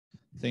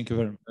Thank you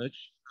very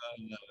much,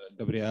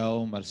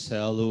 Gabriel,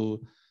 Marcelo.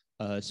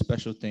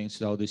 Special thanks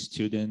to all the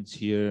students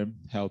here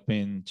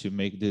helping to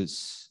make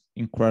this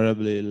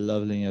incredibly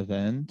lovely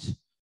event.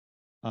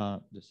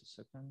 Just a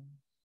second.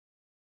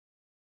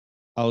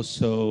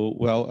 Also,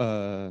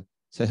 well,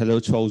 say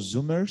hello to all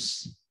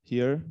Zoomers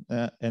here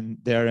and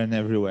there and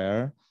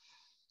everywhere.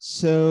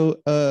 So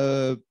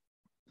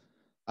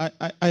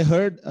I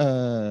heard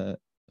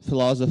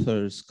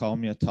philosophers call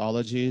me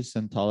ontologists,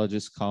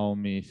 ontologists call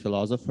me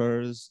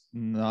philosophers.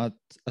 Not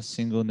a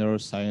single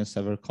neuroscience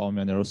ever called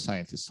me a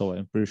neuroscientist, so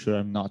I'm pretty sure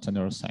I'm not a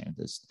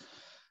neuroscientist.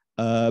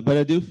 But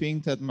I do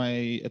think that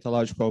my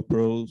ethological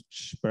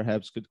approach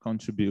perhaps could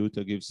contribute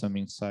to give some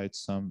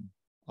insights, some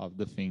of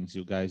the things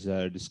you guys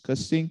are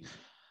discussing.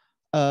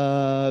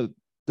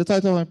 The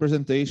title of my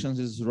presentations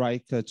is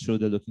Raika Through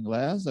the Looking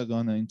Glass. I'm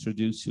going to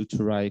introduce you to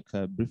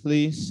Raika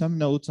briefly, some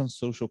notes on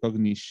social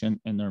cognition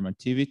and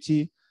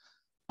normativity.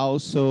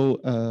 Also,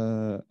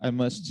 I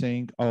must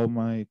thank all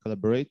my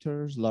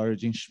collaborators, Laura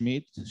Jean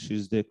Schmidt,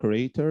 she's the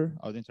curator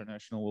of the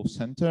International Wolf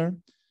Center.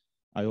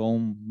 I owe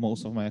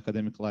most of my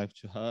academic life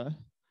to her.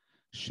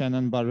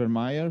 Shannon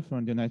Barber-Meyer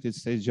from the United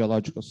States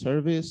Geological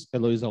Service,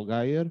 Eloise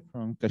Algayer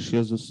from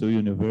Caxias do Sul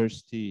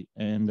University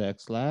and the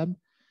X-Lab,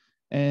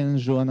 and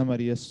Joana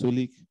Maria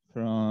Sulik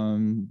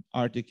from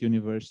Arctic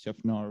University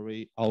of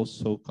Norway,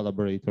 also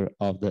collaborator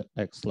of the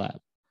X-Lab.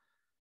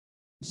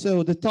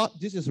 So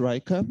this is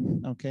Raika,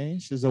 okay?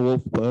 She's a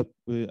wolf pup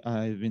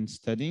I've been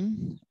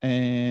studying.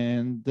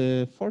 And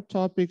the 4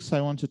 topics I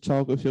want to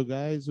talk with you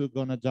guys, we're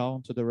gonna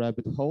down to the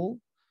rabbit hole.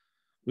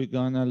 We're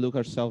gonna look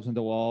ourselves in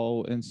the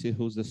wall and see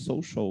who's the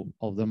social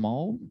of them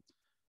all.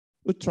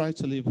 We try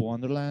to leave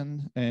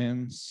Wonderland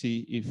and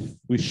see if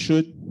we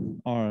should,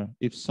 or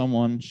if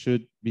someone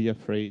should be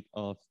afraid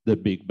of the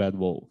big bad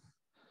wolf.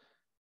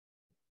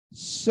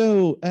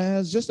 So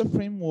as just a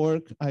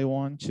framework, I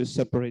want to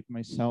separate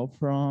myself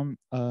from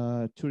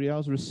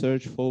Turiel's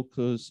research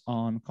focus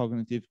on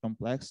cognitive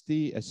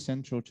complexity as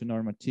central to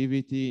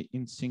normativity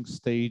in 6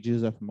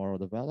 stages of moral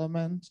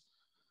development.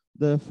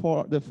 The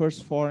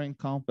first 4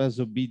 encompass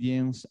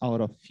obedience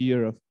out of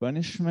fear of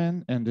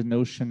punishment and the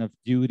notion of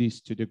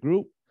duties to the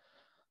group.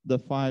 The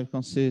 5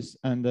 consists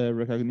in the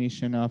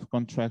recognition of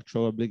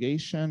contractual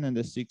obligation, and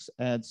the 6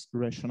 adds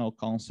rational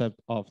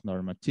concept of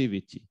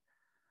normativity.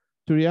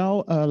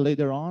 Turiel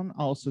later on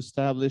also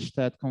established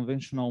that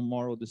conventional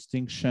moral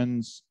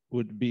distinctions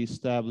would be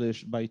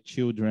established by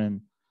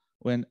children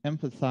when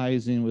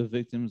empathizing with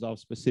victims of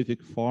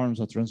specific forms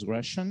of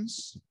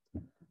transgressions,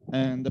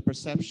 and the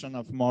perception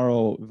of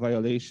moral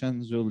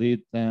violations will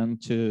lead them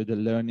to the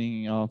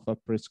learning of a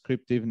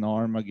prescriptive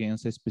norm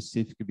against a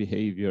specific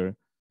behavior,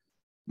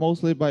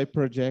 mostly by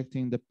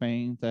projecting the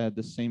pain that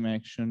the same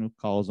action will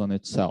cause on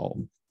itself.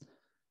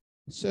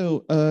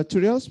 So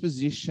Turiel's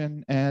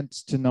position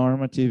adds to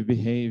normative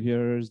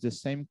behaviors the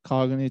same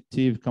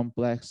cognitive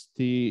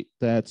complexity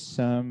that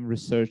some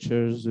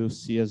researchers will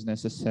see as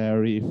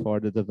necessary for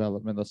the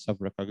development of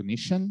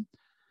self-recognition,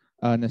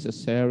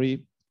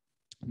 necessary,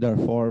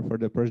 therefore, for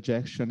the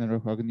projection and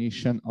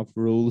recognition of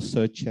rules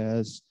such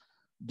as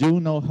do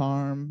no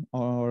harm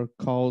or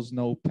cause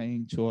no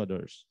pain to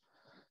others.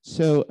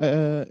 So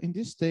in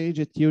this stage,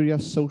 a theory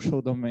of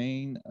social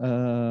domain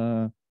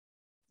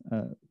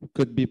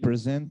could be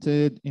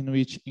presented in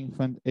which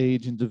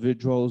infant-age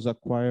individuals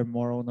acquire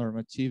moral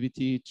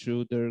normativity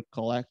through their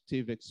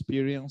collective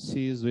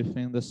experiences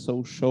within the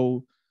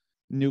social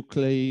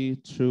nuclei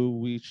through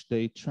which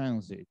they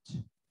transit.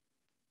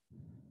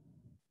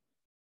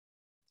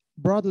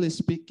 Broadly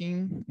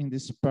speaking, in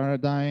this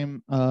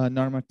paradigm,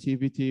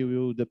 normativity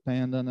will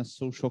depend on a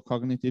social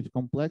cognitive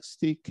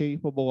complexity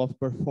capable of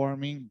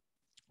performing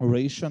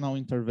rational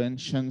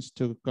interventions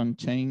to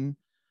contain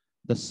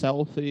the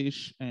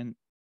selfish and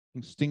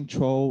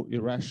instinctual,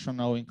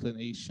 irrational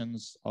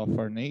inclinations of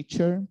our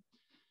nature,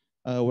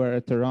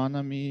 where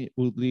heteronomy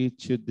would lead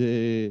to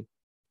the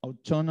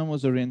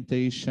autonomous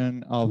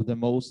orientation of the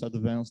most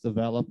advanced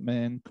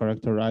development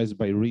characterized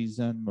by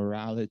reason,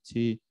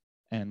 morality,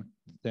 and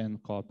then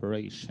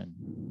cooperation.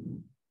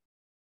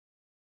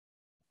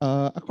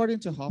 According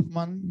to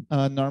Hoffman,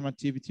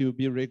 normativity will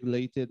be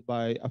regulated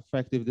by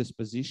affective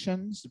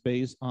dispositions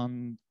based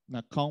on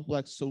a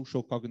complex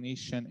social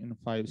cognition in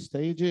 5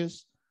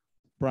 stages.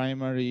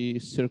 Primary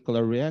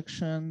circular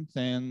reaction,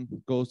 then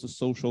goes to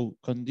social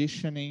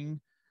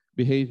conditioning,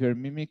 behavior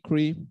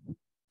mimicry,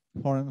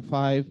 4 and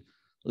 5,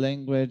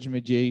 language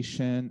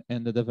mediation,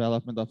 and the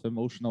development of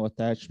emotional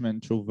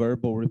attachment through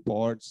verbal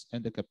reports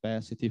and the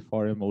capacity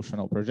for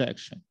emotional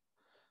projection.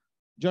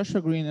 Joshua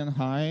Green and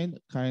Hyde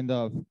kind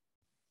of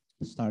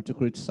start to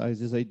criticize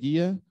this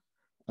idea,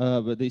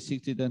 but they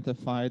seek to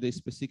identify the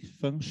specific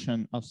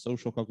function of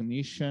social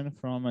cognition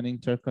from an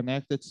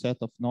interconnected set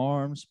of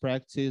norms,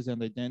 practices,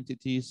 and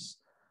identities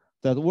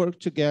that work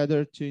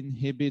together to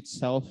inhibit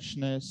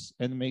selfishness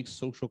and make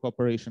social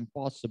cooperation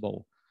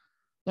possible.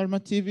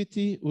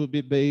 Normativity will be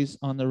based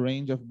on a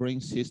range of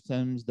brain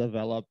systems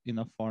developed in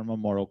a form of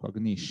moral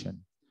cognition.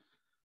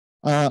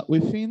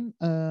 Within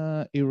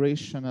a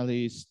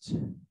rationalist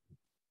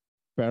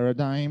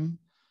paradigm,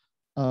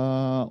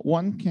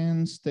 One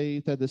can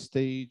state that the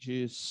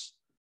stages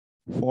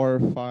 4 or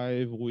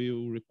 5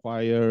 will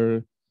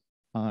require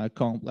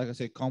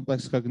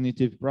complex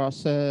cognitive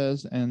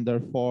process and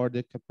therefore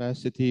the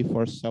capacity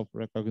for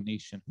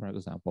self-recognition, for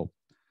example.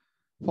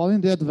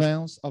 Following the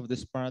advance of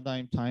this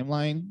paradigm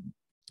timeline,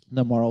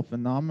 the moral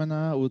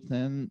phenomena would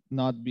then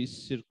not be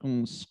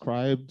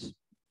circumscribed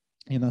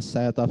in a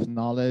set of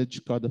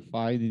knowledge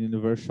codified in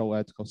universal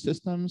ethical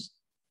systems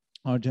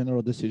or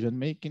general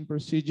decision-making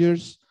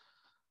procedures.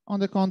 On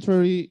the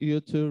contrary,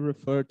 you to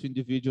refer to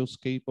individuals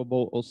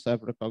capable of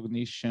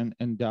self-recognition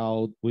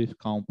endowed with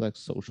complex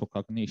social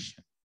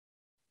cognition.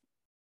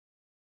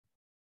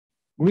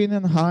 Green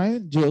and high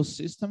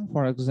geosystem,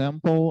 for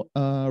example,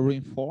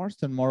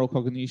 reinforced and moral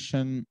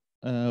cognition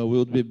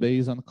will be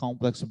based on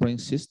complex brain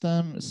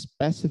system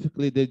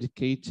specifically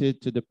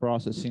dedicated to the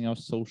processing of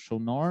social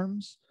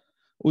norms,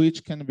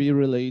 which can be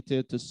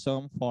related to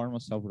some form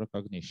of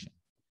self-recognition.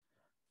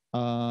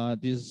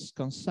 These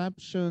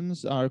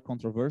conceptions are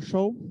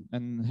controversial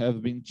and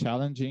have been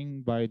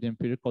challenging by the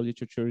empirical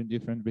literature in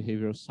different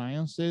behavioral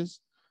sciences.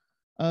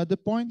 The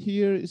point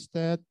here is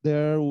that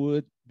there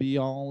wouldn't be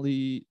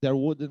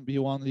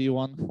only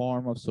one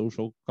form of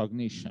social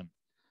cognition,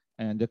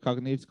 and the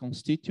cognitive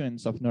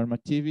constituents of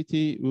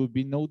normativity will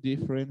be no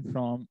different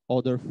from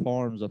other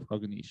forms of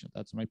cognition.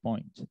 That's my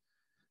point.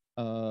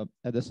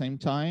 At the same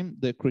time,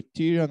 the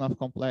criterion of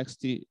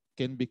complexity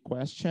can be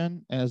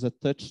questioned as a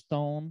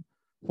touchstone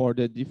for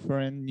the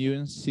different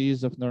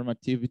nuances of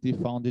normativity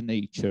found in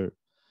nature.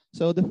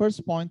 So the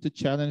first point to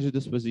challenge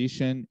this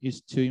position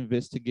is to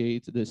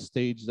investigate the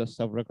stages of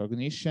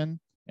self-recognition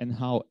and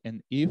how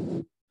and if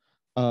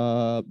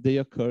they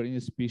occur in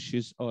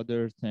species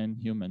other than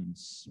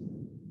humans.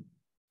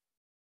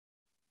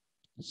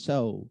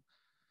 So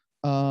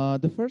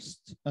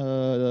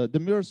the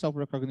mirror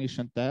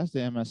self-recognition test, the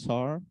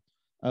MSR,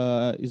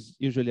 is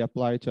usually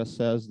applied to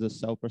assess the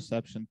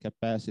self-perception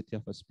capacity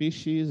of a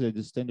species.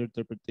 The standard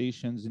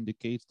interpretations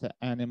indicate that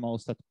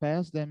animals that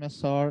pass the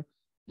MSR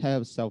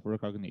have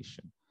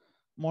self-recognition.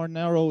 More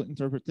narrow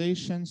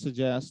interpretation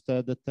suggests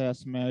that the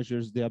test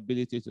measures the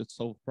ability to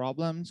solve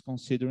problems,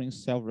 considering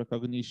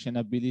self-recognition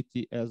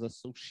ability as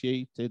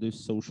associated with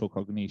social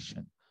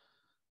cognition.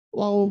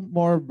 While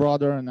more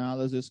broader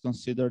analysis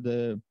consider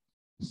the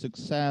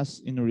success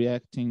in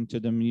reacting to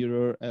the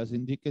mirror as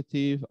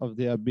indicative of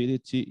the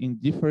ability in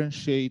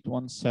differentiate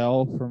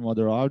oneself from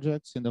other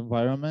objects in the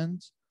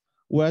environment,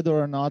 whether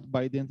or not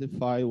by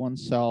identify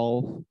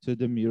oneself to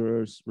the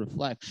mirror's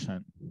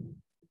reflection.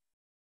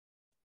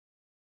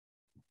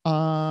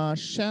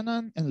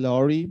 Shannon and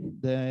Laurie,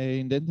 they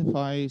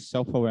identify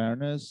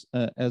self-awareness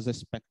as a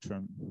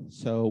spectrum.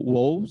 So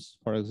wolves,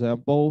 for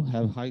example,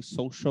 have high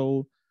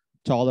social,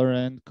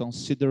 tolerant,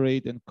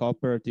 considerate, and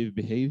cooperative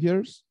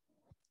behaviors.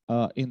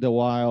 In the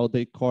wild,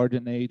 they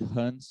coordinate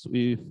hunts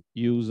with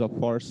use of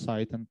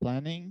foresight and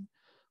planning,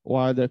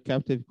 while their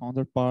captive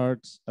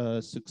counterparts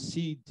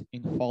succeed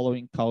in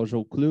following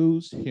causal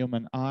clues,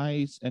 human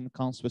eyes, and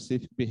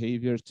conspecific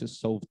behaviors to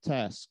solve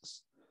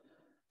tasks.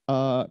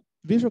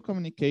 Visual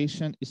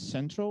communication is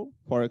central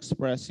for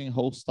expressing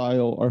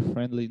hostile or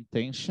friendly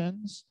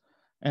intentions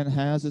and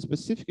has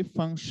specific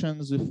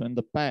functions within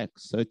the pack,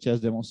 such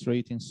as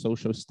demonstrating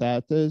social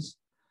status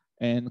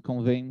and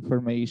conveying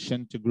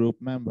information to group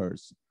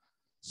members.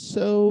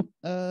 So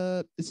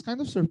it's kind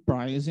of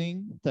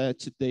surprising that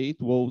to date,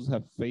 wolves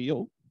have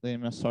failed the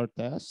MSR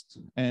test,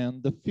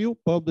 and the few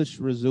published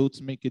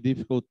results make it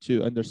difficult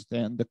to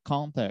understand the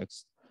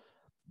context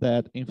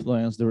that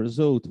influence the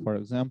result. For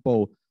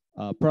example,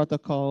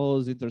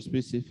 protocols,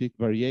 interspecific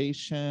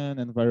variation,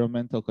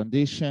 environmental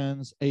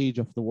conditions, age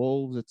of the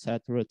wolves,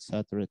 etc.,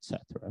 etc.,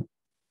 etc.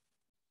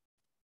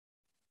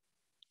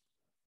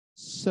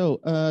 So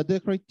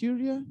the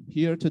criteria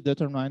here to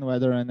determine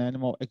whether an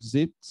animal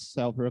exhibits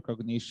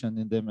self-recognition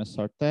in the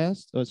MSR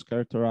test was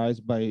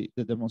characterized by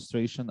the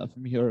demonstration of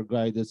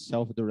mirror-guided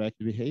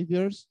self-directed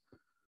behaviors,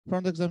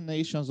 from the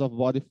examinations of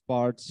body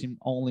parts seen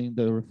only in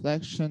the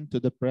reflection to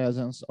the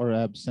presence or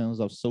absence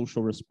of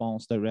social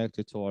response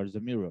directed towards the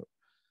mirror.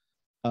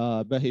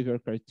 Behavior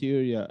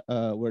criteria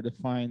were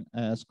defined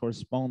as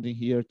corresponding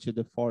here to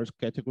the 4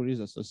 categories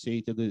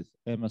associated with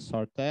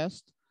MSR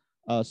test.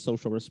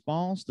 Social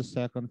response, the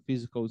second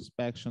physical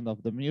inspection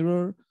of the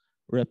mirror,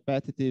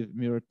 repetitive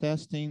mirror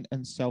testing,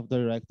 and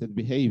self-directed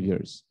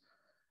behaviors.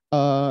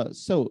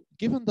 So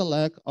given the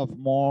lack of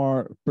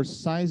more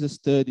precise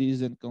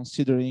studies and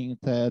considering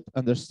that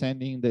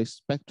understanding the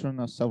spectrum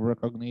of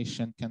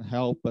self-recognition can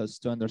help us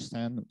to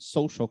understand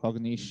social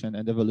cognition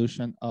and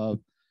evolution of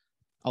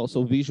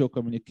also visual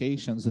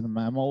communications in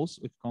mammals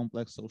with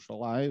complex social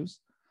lives,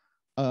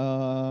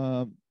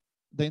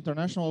 the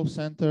International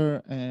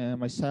Center and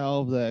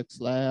myself, the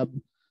X-Lab,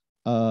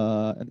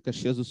 and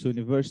Caxias do Sul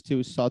University,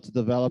 we sought to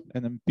develop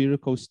an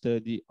empirical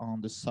study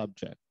on the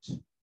subject.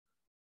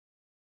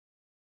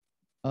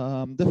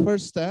 The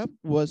first step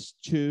was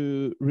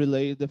to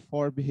relate the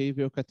 4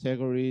 behavioral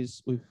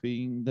categories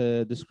within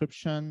the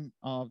description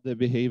of the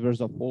behaviors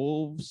of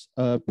wolves,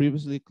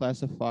 previously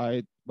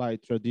classified by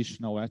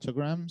traditional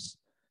etograms,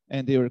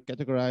 and they were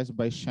categorized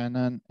by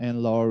Shannon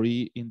and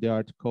Laurie in the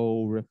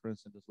article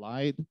referenced in the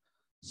slide.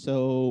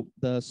 So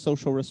the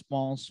social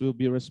response will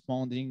be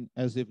responding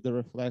as if the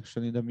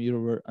reflection in the mirror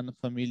were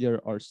unfamiliar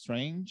or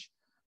strange,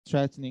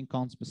 threatening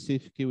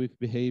conspecific with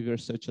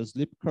behaviors such as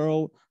lip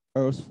curl,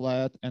 earth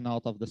flat and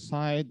out of the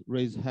side,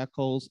 raised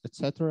hackles,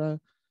 etc.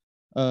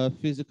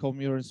 Physical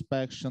mirror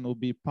inspection will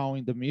be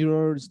pawing the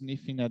mirror,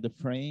 sniffing at the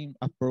frame,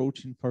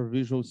 approaching for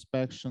visual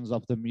inspections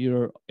of the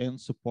mirror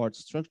and support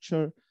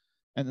structure,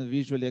 and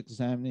visually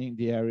examining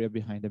the area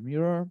behind the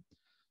mirror.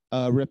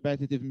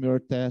 Repetitive mirror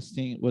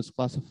testing was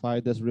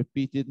classified as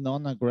repeated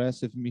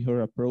non-aggressive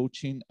mirror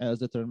approaching as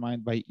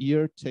determined by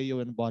ear, tail,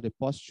 and body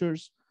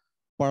postures,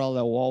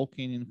 parallel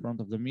walking in front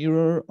of the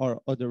mirror,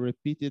 or other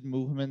repeated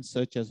movements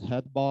such as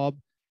head bob,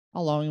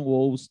 allowing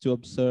wolves to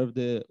observe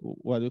the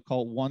what we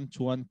call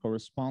one-to-one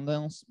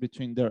correspondence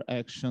between their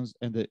actions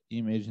and the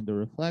image in the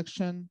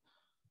reflection,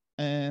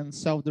 and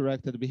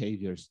self-directed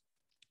behaviors.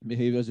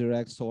 Behaviors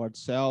direct towards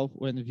self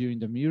when viewing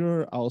the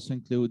mirror, also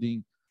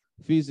including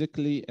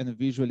physically and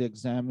visually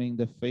examining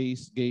the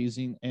face,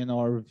 gazing and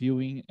or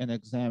viewing and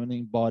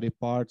examining body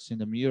parts in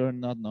the mirror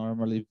not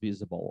normally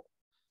visible.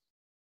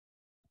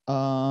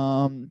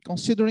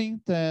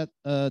 Considering that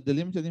the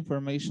limited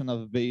information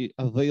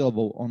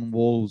available on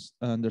wolves,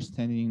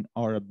 understanding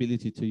our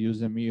ability to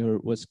use a mirror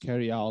was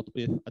carried out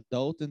with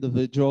adult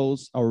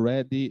individuals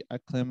already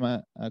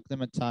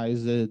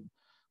acclimatized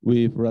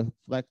with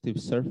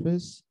reflective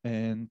surface,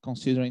 and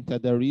considering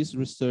that there is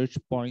research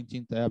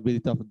pointing to the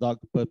ability of dog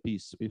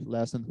puppies with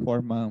less than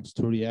 4 months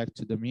to react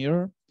to the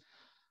mirror,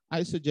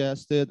 I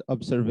suggested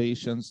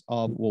observations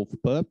of wolf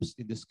pups,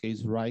 in this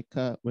case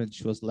Rika, when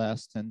she was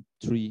less than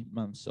 3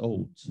 months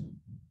old.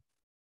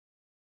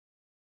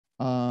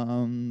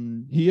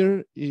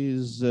 Here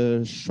is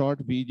a short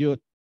video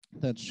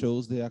that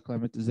shows the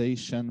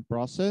acclimatization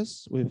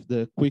process with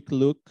the quick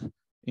look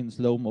in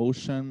slow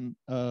motion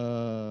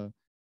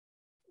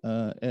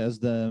as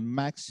the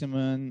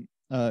maximum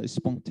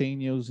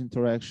spontaneous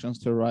interactions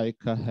that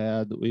Rika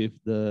had with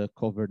the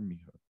covered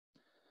mirror.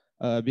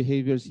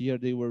 Behaviors here,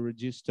 they were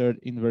registered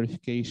in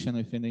verification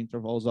within the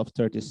intervals of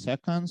 30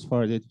 seconds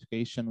for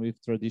identification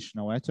with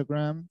traditional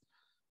ethogram.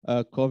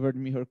 Covered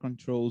mirror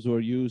controls were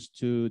used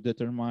to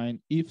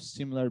determine if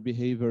similar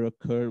behavior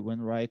occurred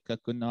when Rika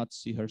could not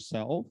see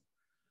herself.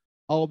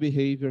 All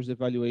behaviors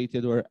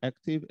evaluated were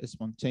active,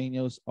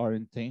 spontaneous, or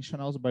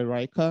intentional by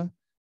Rika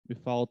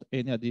without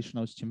any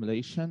additional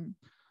stimulation.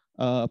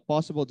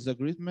 Possible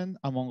disagreement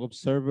among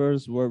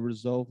observers were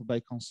resolved by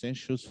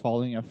consensus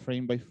following a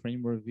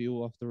frame-by-frame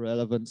review of the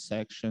relevant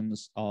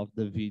sections of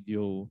the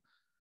video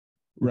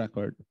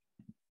record.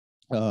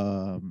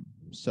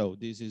 So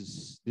this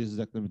is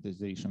the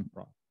acclimatization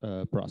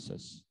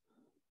process.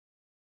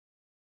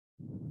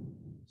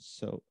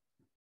 So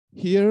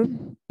here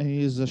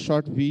is a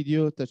short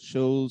video that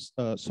shows,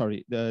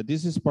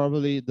 this is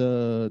probably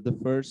the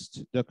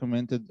first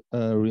documented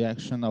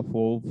reaction of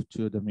wolf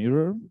to the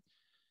mirror.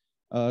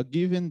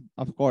 Given,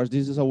 of course,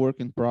 this is a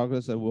work in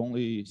progress that we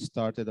only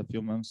started a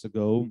few months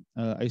ago,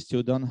 I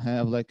still don't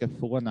have like a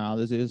full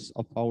analysis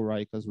of all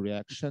Rika's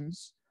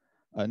reactions.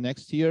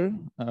 Next year,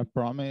 I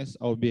promise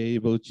I'll be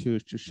able to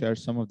share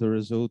some of the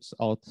results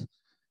out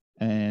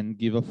and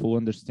give a full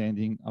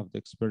understanding of the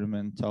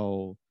experiment.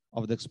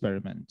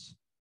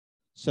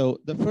 So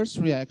the first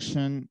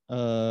reaction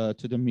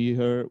to the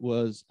mirror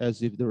was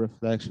as if the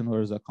reflection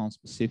was a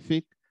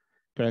conspecific,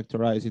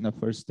 characterizing a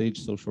first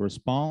stage social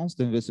response.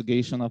 The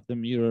investigation of the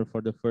mirror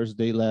for the first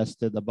day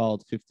lasted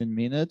about 15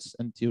 minutes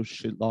until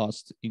she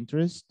lost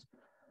interest.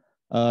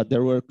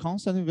 There were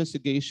constant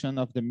investigation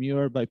of the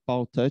mirror by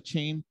paw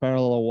touching,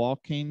 parallel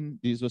walking.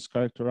 This was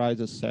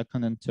characterized as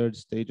second and third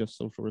stage of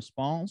social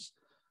response.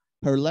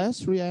 Her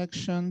last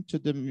reaction to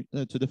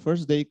the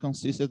first day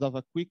consisted of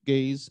a quick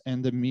gaze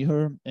and the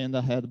mirror and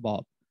a head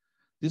bob.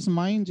 This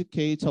might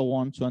indicate a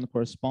one-to-one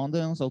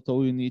correspondence, although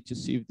we need to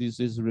see if this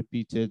is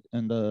repeated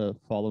in the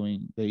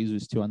following days. We're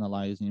still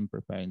analyzing and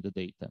preparing the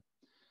data.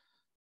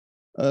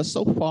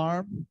 So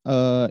far,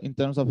 in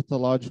terms of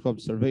ethological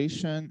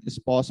observation, it's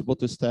possible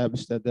to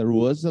establish that there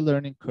was a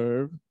learning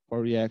curve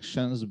for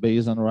reactions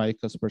based on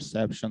Rika's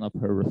perception of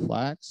her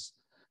reflex.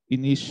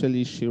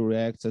 Initially, she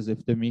reacts as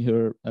if the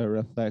mirror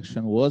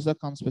reflection was a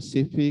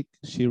conspecific.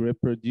 She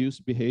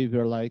reproduced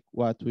behavior like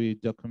what we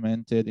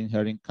documented in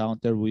her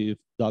encounter with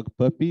dog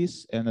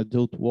puppies and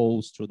adult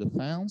wolves through the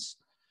fence.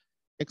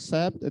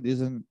 Except, it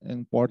is an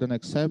important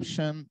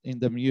exception, in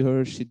the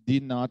mirror, she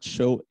did not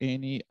show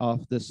any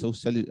of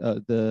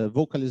the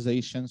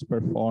vocalizations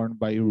performed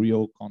by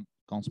real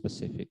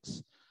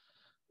conspecifics.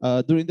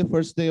 During the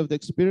first day of the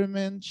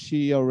experiment,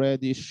 she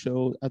already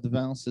showed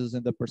advances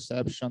in the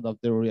perception of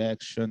the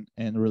reaction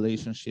and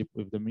relationship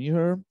with the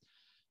mirror.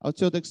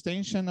 Until the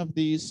extension of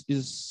these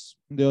is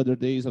in the other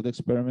days of the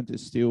experiment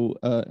is still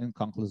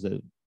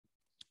inconclusive.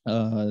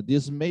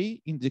 This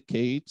may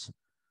indicate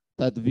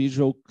that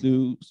visual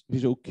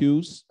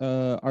cues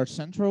are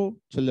central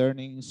to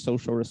learning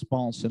social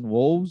response in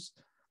wolves,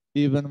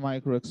 even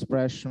micro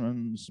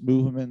expressions,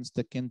 movements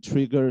that can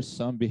trigger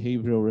some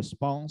behavioral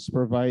response,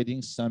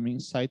 providing some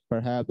insight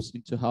perhaps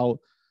into how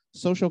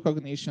social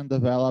cognition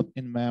develop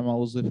in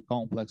mammals with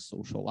complex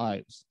social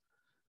lives.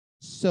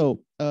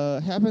 So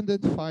have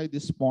identified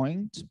this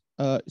point,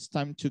 it's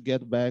time to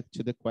get back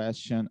to the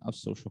question of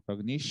social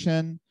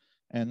cognition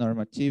and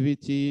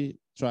normativity,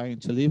 trying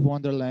to leave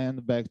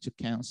Wonderland back to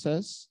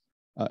Kansas.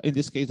 In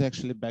this case,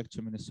 actually back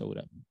to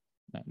Minnesota,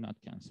 not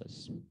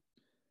Kansas.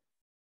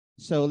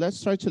 So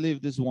let's try to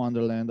leave this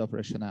wonderland of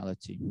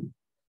rationality.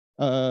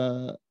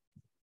 Daniel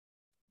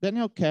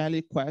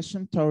Kelly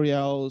questioned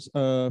Toriel's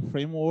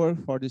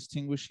framework for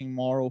distinguishing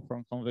moral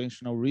from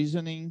conventional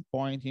reasoning,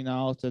 pointing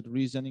out that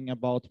reasoning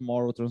about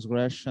moral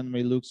transgression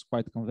may look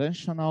quite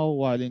conventional,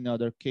 while in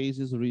other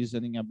cases,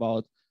 reasoning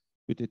about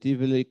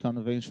putatively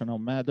conventional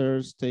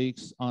matters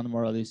takes on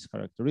moralistic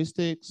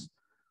characteristics,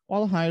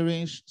 while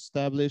Heinrich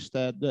established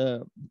that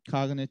the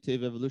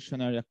cognitive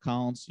evolutionary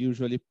accounts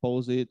usually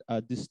posit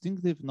a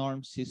distinctive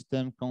norm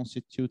system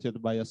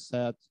constituted by a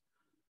set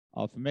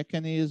of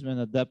mechanisms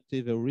and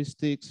adaptive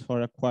heuristics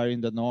for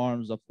acquiring the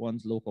norms of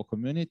one's local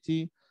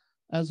community,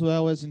 as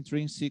well as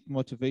intrinsic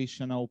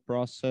motivational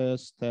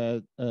process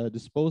that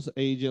dispose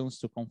agents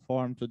to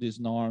conform to these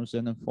norms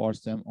and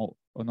enforce them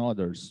on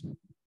others.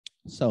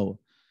 So,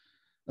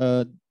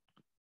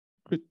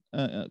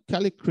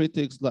 Kelly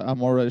critiques a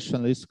more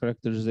rationalist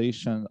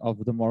characterization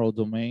of the moral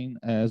domain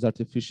as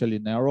artificially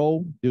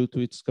narrow due to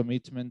its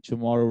commitment to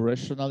moral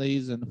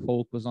rationalism and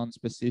focus on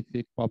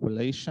specific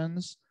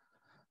populations.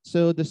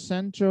 So the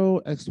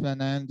central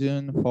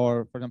explanation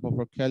for example,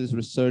 for Kelly's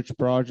research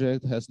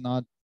project has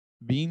not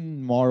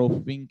been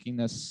moral thinking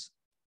as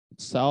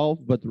itself,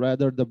 but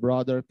rather the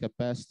broader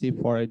capacity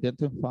for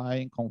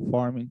identifying,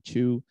 conforming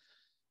to,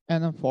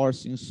 and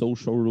enforcing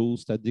social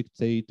rules that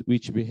dictate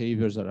which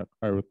behaviors are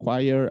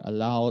required,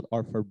 allowed,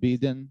 or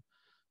forbidden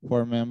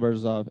for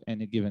members of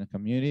any given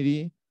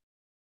community.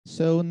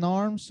 So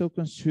norms so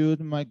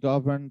construed might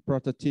govern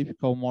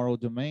prototypical moral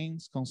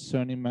domains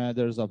concerning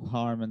matters of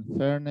harm and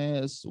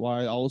fairness,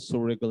 while also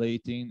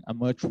regulating a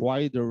much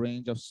wider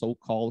range of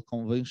so-called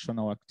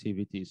conventional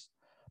activities,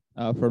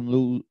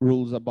 from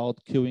rules about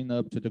queuing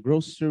up to the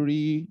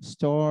grocery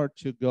store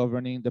to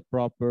governing the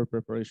proper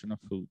preparation of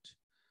food.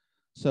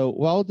 So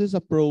while this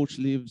approach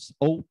leaves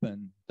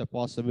open the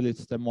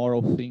possibility that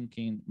moral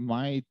thinking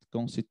might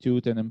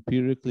constitute an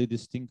empirically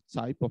distinct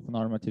type of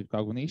normative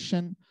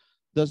cognition,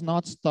 does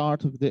not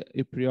start with the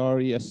a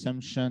priori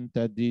assumption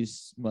that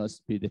this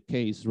must be the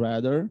case.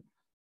 Rather,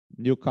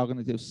 new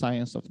cognitive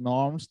science of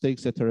norms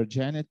takes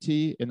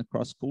heterogeneity and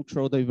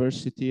cross-cultural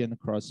diversity and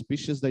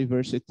cross-species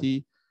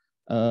diversity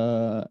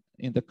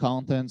in the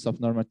contents of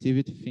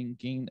normativity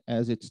thinking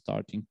as its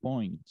starting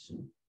point.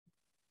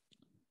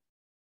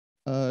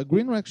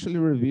 Green actually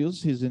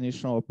reviews his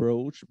initial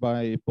approach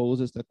by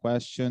poses the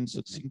question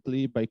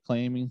succinctly by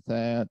claiming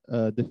that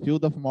the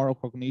field of moral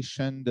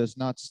cognition does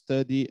not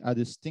study a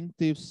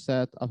distinctive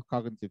set of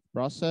cognitive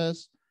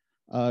process,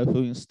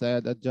 who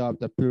instead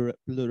adopt a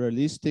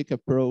pluralistic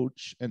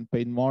approach and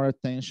paid more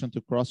attention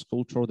to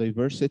cross-cultural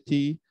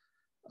diversity,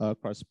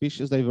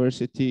 cross-species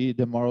diversity.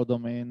 The moral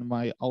domain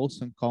might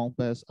also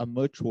encompass a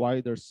much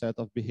wider set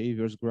of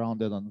behaviors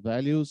grounded on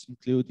values,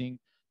 including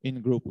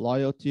in-group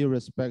loyalty,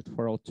 respect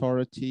for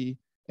authority,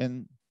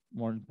 and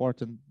more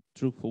important,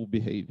 truthful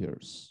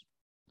behaviors.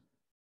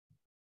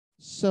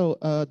 So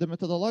the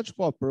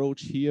methodological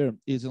approach here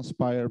is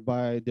inspired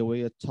by the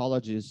way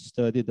ethologists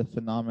study the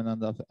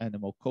phenomenon of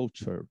animal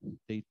culture.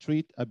 They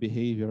treat a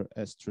behavior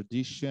as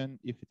tradition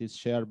if it is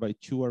shared by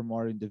two or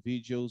more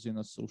individuals in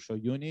a social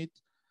unit,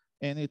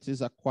 and it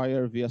is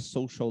acquired via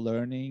social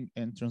learning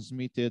and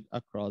transmitted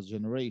across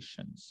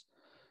generations.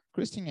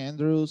 Christine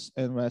Andrews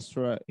and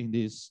Westra in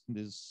this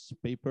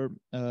paper,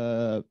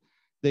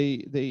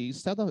 they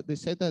said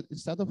that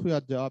instead of we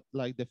adopt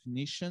like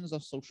definitions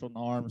of social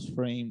norms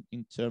framed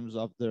in terms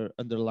of their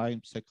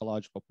underlying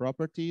psychological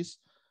properties,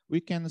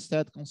 we can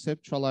instead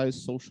conceptualize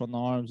social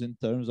norms in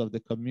terms of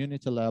the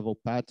community level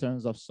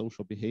patterns of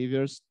social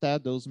behaviors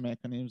that those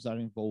mechanisms are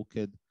invoked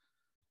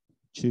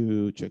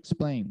to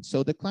explain.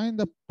 So the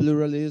kind of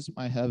pluralism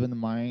I have in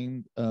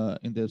mind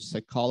in the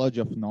psychology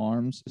of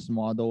norms is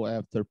modeled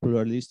after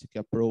pluralistic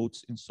approach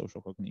in social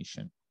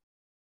cognition.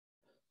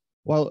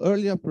 While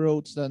early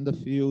approaches in the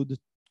field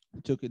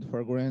took it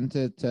for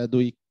granted that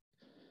we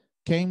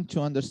came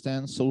to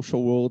understand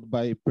social world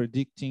by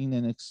predicting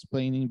and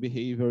explaining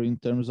behavior in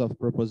terms of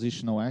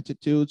propositional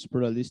attitudes,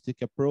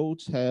 pluralistic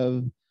approach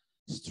have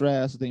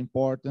stressed the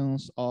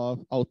importance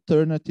of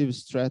alternative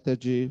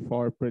strategy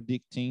for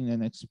predicting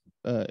and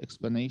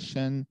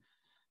explanation,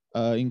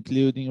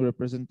 including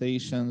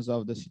representations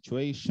of the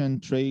situation,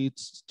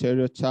 traits,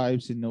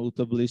 stereotypes, and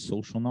notably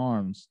social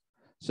norms.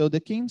 So the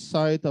key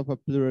insight of a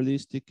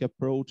pluralistic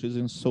approach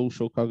in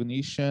social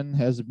cognition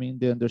has been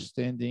the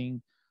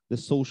understanding the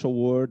social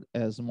world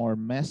as more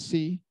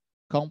messy,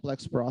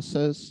 complex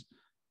process,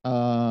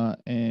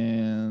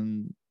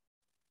 and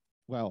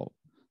well,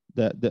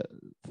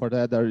 for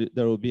that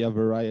there will be a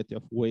variety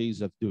of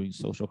ways of doing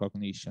social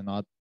cognition,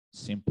 not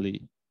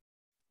simply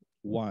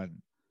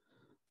one.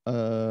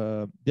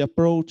 The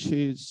approach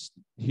is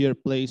here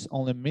placed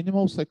only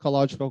minimal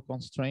psychological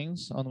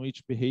constraints on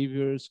which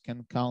behaviors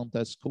can count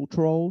as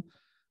cultural,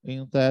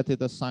 in that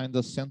it assigns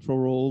a central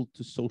role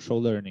to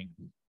social learning.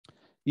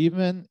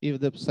 Even if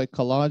the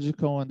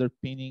psychological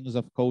underpinnings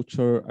of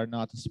culture are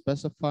not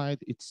specified,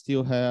 it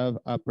still have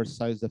a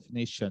precise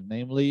definition,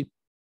 namely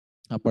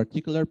a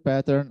particular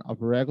pattern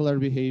of regular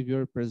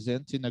behavior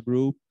present in a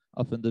group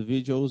of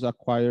individuals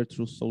acquired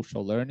through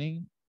social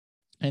learning,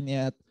 and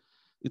yet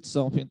it's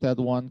something that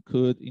one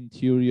could, in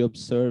theory,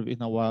 observe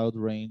in a wide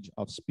range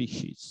of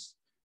species.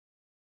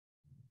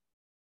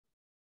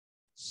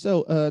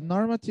 So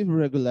normative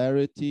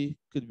regularity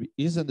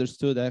is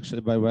understood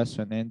actually by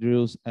Western and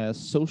Andrews as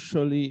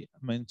socially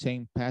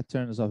maintained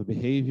patterns of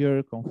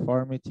behavior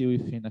conformity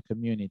within a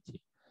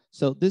community.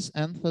 So this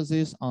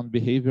emphasis on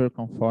behavior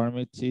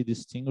conformity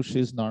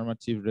distinguishes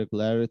normative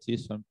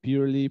regularities from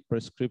purely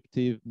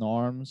prescriptive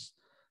norms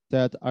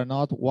that are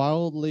not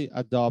wildly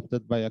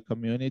adopted by a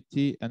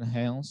community and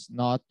hence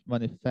not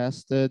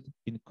manifested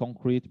in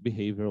concrete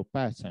behavioral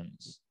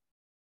patterns.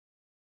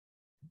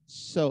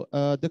 So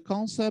the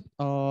concept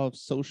of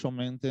social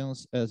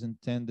maintenance as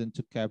intended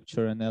to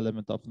capture an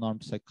element of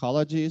norm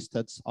psychology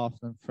that's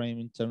often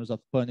framed in terms of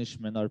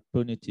punishment or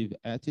punitive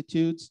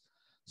attitudes.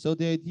 So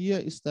the idea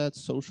is that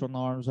social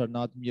norms are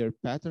not mere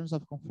patterns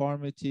of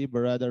conformity,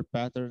 but rather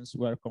patterns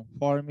where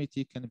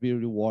conformity can be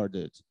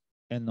rewarded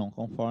and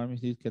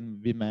non-conformity can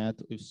be met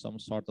with some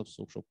sort of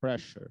social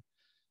pressure.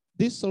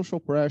 This social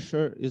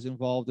pressure is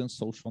involved in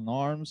social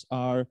norms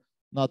are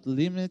not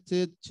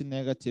limited to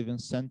negative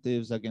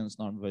incentives against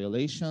norm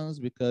violations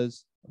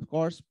because, of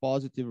course,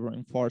 positive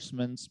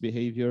reinforcements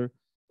behavior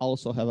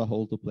also have a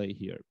role to play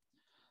here.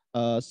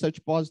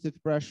 Such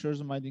positive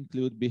pressures might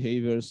include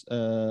behaviors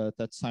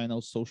that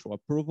signal social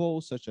approval,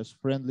 such as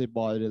friendly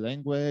body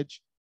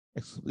language,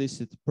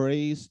 explicit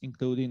praise,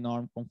 including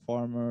norm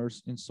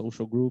conformers in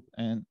social group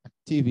and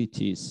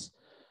activities.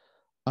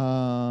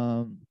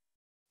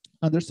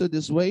 Understood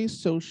this way,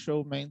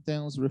 social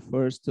maintenance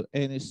refers to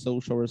any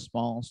social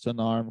response to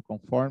norm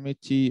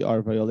conformity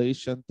or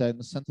violation that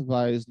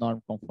incentivizes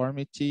norm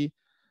conformity,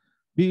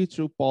 be it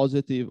through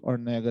positive or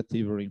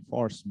negative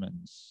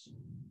reinforcements.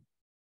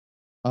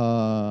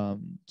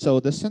 So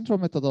the central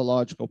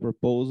methodological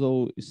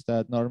proposal is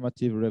that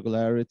normative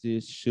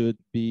regularities should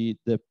be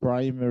the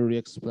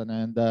primary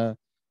explananda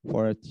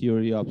for a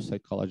theory of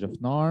psychology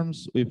of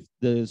norms. With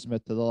this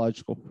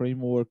methodological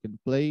framework in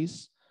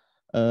place,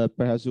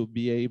 perhaps you'll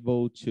be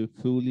able to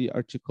fully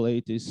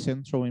articulate a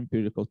central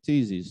empirical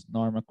thesis.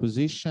 Norm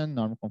acquisition,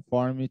 norm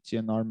conformity,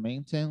 and norm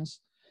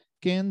maintenance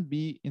can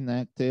be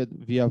enacted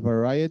via a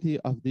variety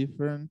of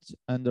different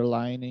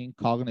underlying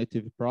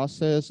cognitive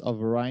process of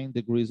varying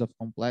degrees of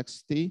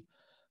complexity.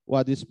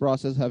 What this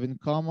process have in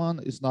common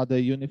is not a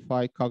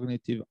unified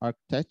cognitive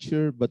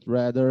architecture, but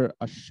rather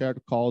a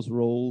shared cause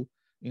role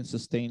in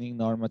sustaining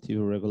normative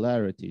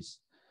irregularities.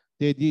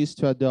 The idea is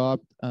to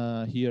adopt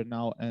here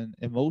now an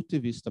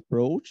emotivist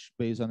approach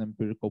based on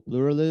empirical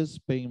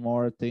pluralism, paying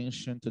more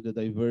attention to the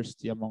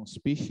diversity among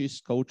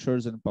species,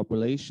 cultures, and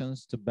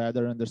populations to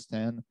better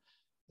understand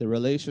the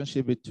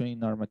relationship between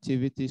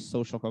normativity,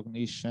 social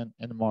cognition,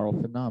 and moral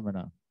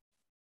phenomena.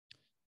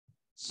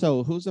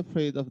 So who's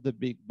afraid of the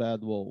big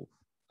bad wolf?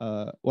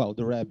 Well,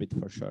 the rabbit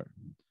for sure.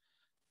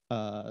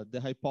 The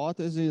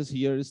hypothesis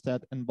here is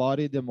that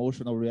embodied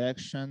emotional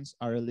reactions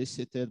are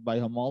elicited by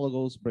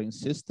homologous brain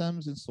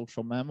systems in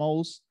social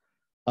mammals,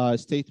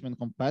 statement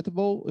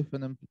compatible with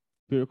an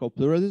empirical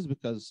pluralism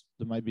because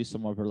there might be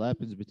some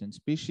overlappings between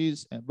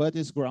species, but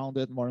is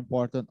grounded, more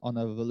important, on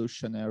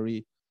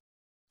evolutionary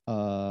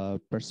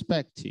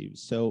perspective.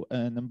 So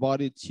an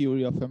embodied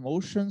theory of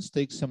emotions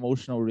takes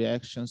emotional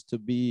reactions to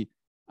be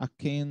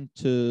akin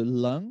to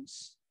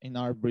lungs in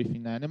our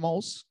breathing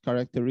animals,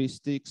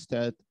 characteristics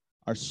that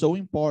are so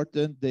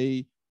important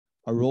they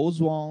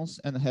arose once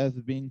and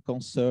have been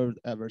conserved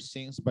ever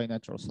since by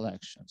natural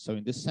selection. So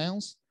in this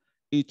sense,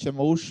 each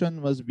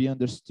emotion must be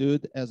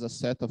understood as a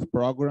set of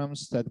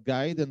programs that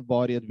guide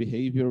embodied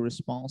behavior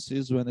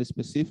responses when a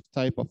specific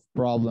type of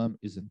problem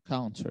is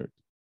encountered.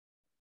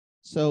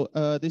 So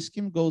the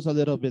scheme goes a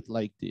little bit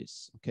like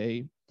this,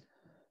 okay?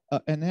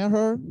 An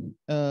error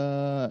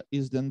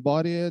is the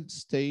embodied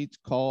state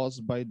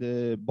caused by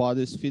the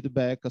body's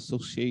feedback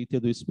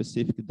associated with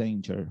specific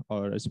danger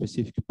or a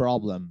specific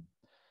problem.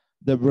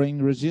 The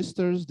brain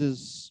registers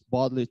these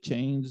bodily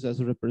changes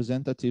as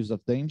representatives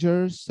of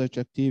dangers. Such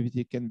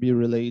activity can be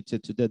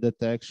related to the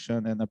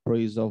detection and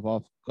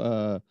appraisal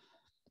of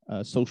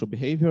social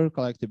behavior,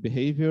 collective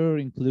behavior,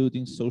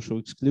 including social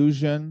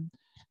exclusion,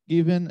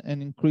 given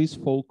an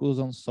increased focus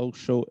on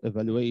social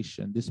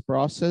evaluation. This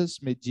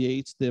process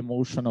mediates the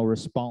emotional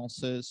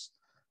responses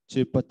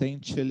to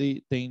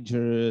potentially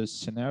dangerous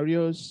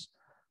scenarios,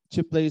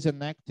 to plays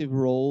an active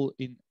role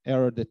in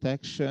error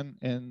detection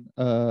and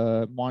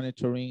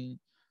monitoring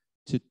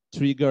to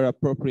trigger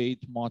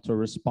appropriate motor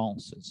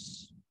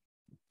responses.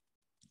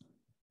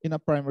 In a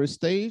primary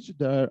stage,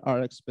 there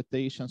are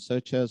expectations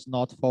such as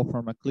not fall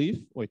from a cliff,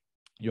 wait,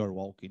 you're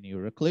walking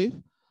near a cliff,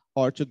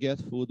 or to get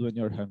food when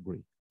you're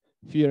hungry.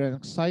 Fear and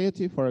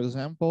anxiety, for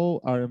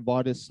example, are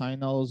embodied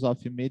signals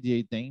of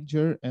immediate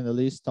danger and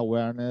elicit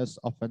awareness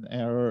of an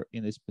error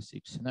in a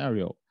specific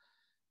scenario.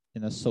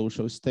 In a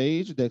social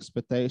stage, the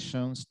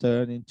expectations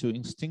turn into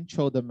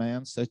instinctual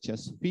demands such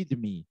as feed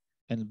me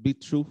and be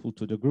truthful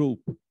to the group.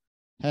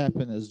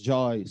 Happiness,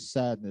 joy,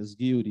 sadness,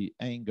 guilty,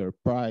 anger,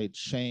 pride,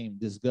 shame,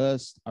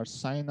 disgust are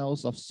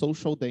signals of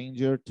social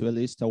danger to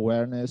elicit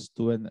awareness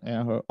to an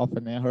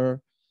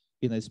error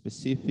in a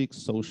specific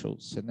social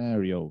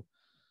scenario.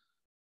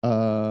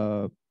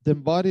 The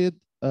embodied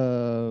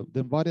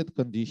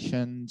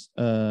conditions,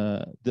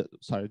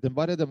 the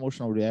embodied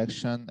emotional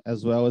reaction,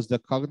 as well as the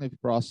cognitive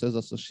process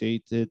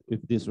associated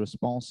with these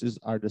responses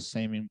are the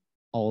same in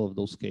all of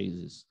those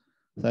cases.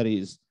 That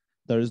is,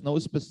 there is no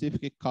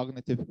specific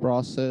cognitive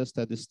process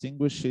that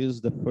distinguishes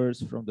the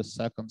first from the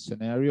second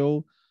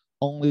scenario,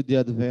 only the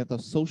advent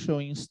of social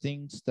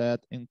instincts that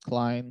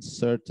incline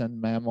certain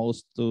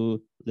mammals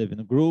to live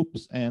in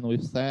groups, and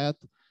with that,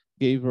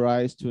 gave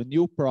rise to a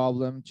new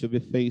problem to be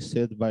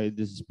faced by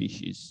this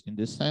species. In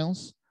this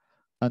sense,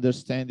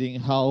 understanding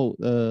how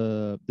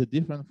the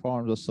different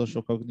forms of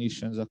social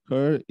cognitions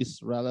occur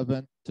is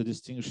relevant to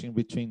distinguishing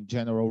between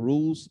general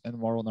rules and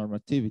moral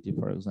normativity,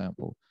 for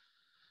example.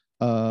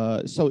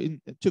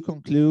 To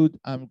conclude,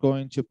 I'm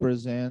going to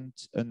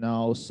present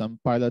now some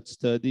pilot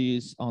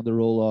studies on the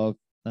role of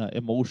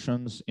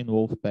emotions in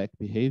wolf pack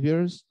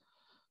behaviors.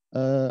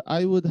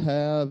 I would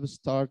have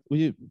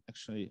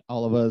actually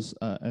all of us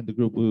and the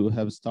group will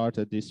have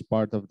started this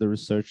part of the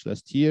research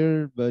last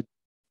year, but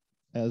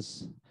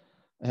as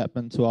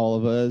happened to all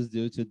of us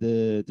due to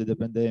the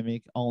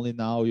pandemic, only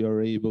now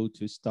you're able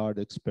to start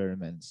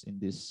experiments. In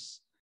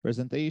this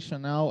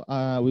presentation now,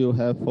 we will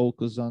have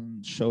focus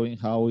on showing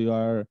how we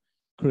are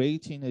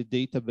creating a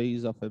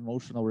database of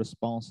emotional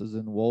responses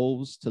in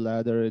wolves to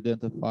later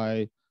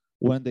identify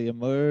when they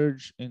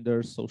emerge in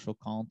their social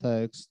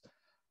context.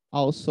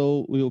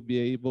 Also, we will be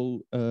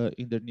able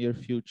in the near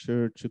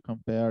future to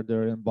compare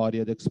their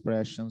embodied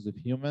expressions with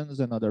humans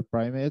and other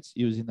primates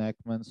using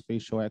Ekman's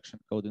facial action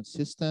coding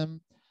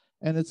system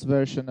and its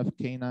version of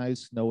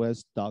canines known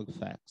as dog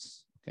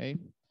facts. Okay.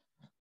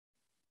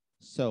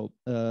 So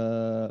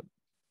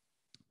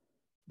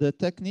the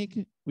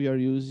technique we are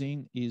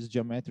using is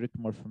geometric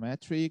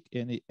morphometric,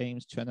 and it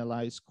aims to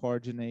analyze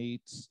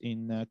coordinates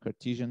in a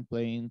Cartesian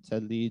plane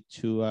that lead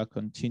to a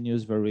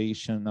continuous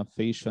variation of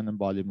facial and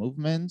body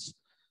movements.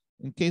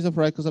 In case of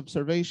Reich's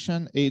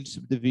observation, age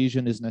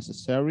subdivision is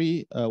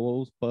necessary.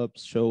 Wolf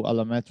pups show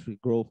allometric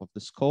growth of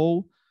the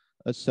skull.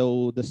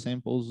 So the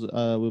samples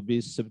will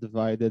be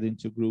subdivided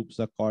into groups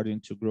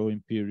according to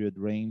growing period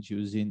range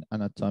using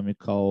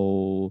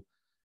anatomical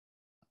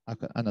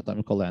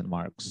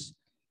landmarks.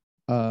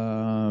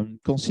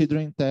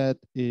 Considering that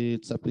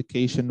its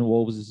application in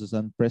wolves is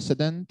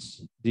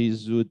unprecedented,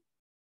 this would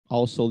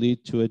also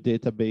lead to a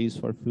database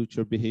for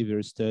future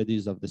behavior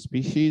studies of the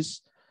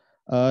species.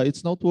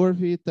 It's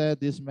noteworthy that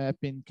this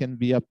mapping can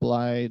be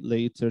applied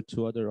later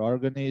to other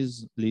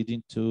organisms,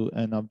 leading to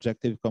an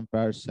objective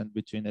comparison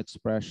between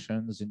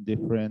expressions in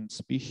different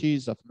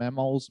species of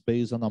mammals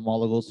based on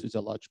homologous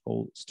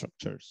physiological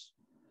structures.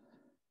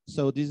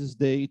 So this is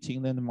the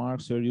 18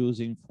 landmarks we're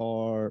using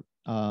for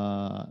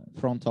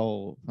from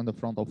the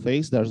frontal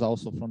face. There's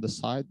also from the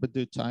side, but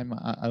due to time,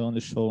 I only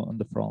show on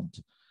the front.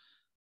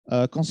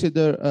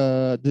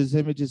 Consider these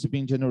images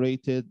being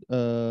generated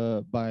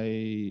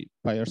by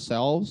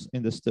ourselves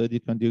in the study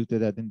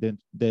conducted at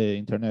the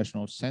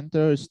International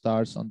Center. It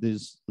starts on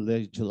this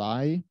late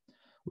July.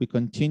 We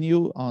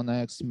continue on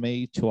next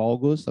May to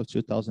August of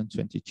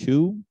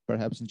 2022.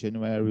 Perhaps in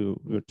January,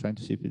 we're trying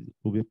to see if it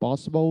will be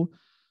possible.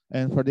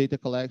 And for data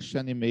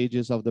collection,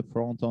 images of the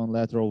frontal and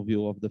lateral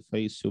view of the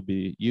face will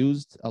be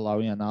used,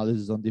 allowing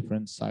analysis on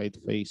different side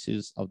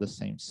faces of the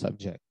same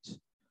subject.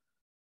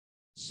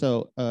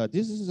 So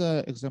this is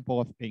an example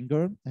of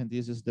anger, and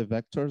this is the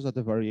vectors of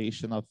the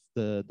variation of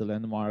the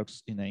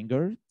landmarks in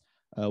anger.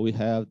 We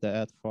have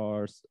that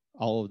for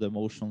all of the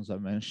emotions I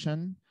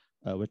mentioned.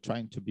 We're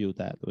trying to build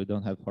that. We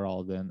don't have for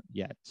all of them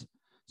yet.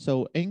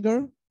 So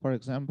anger, for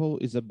example,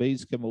 is a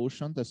basic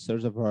emotion that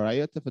serves a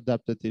variety of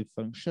adaptive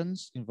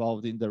functions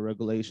involved in the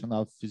regulation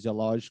of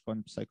physiological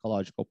and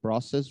psychological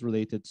process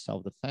related to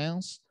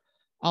self-defense.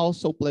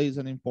 Also plays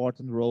an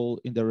important role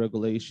in the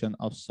regulation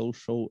of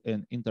social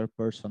and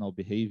interpersonal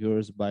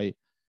behaviors by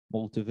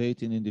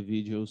motivating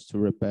individuals to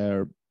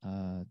repair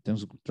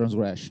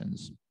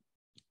transgressions.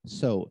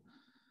 So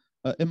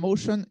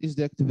emotion is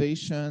the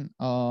activation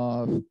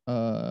of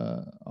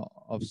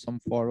some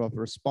form of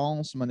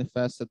response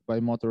manifested by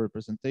motor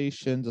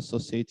representations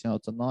associating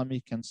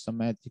autonomic and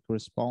somatic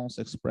response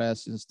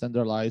expressed in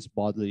standardized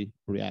bodily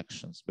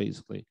reactions,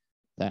 basically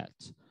that.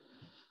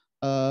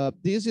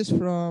 This is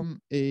from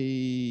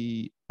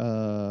a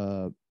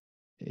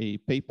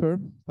paper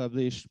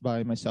published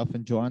by myself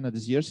and Joanna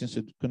this year. Since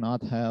we could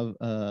not have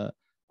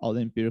all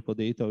the empirical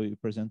data, we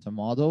present a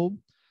model.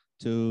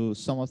 To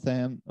some of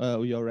them,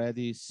 we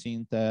already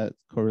seen that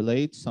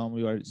correlate. Some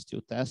we are still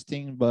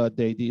testing, but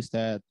the idea is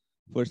that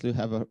First, we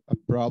have a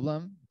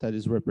problem that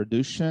is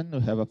reproduction. We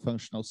have a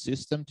functional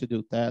system to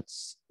do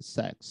that's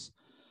sex.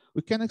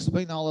 We can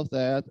explain all of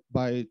that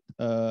by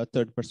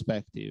third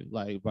perspective,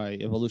 like by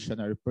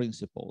evolutionary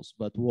principles,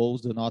 but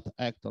wolves do not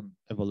act on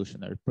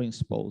evolutionary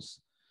principles.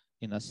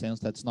 In a sense,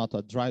 that's not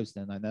what drives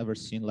them. I never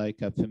seen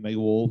like a female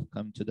wolf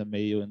come to the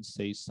male and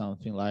say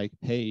something like,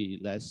 hey,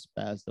 let's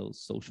pass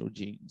those social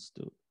genes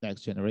to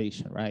next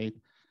generation, right?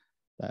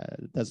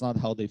 That's not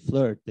how they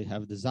flirt. They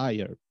have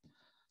desire.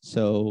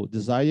 So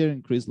desire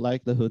increased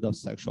likelihood of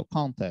sexual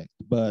contact.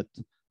 But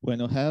when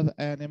you have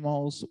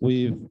animals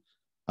with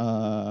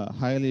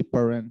highly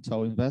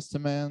parental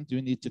investment,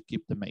 you need to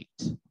keep the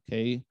mate,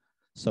 okay?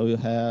 So you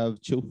have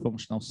two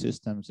functional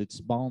systems. It's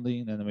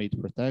bonding and mate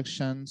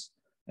protections.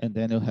 And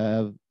then you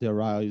have the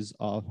rise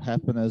of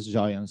happiness,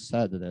 joy, and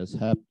sadness.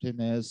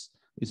 Happiness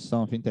is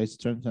something that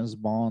strengthens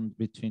bond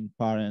between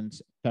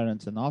parents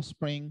and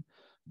offspring.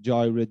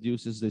 Joy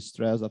reduces the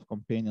stress of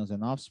companions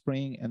and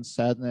offspring. And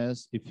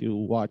sadness, if you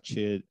watch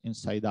it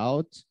inside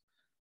out,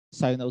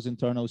 signals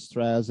internal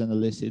stress and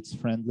elicits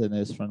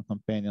friendliness from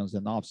companions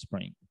and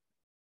offspring.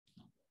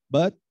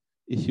 But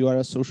if you are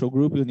a social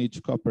group, you need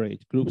to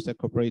cooperate. Groups that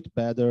cooperate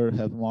better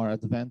have more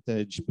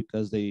advantage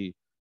because they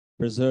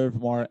preserve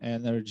more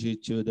energy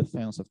to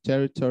defense of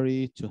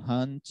territory, to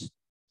hunt,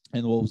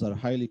 and wolves are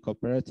highly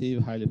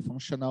cooperative, highly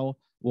functional.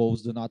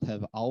 Wolves do not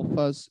have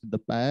alphas in the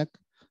pack.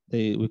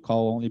 We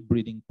call only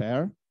breeding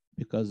pair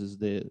because it's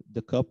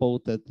the couple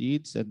that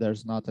eats and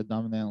there's not a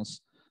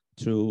dominance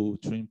through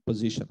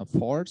imposition of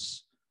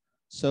force.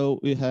 So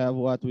we have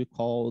what we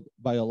call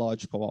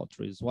biological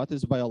altruism. What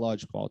is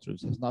biological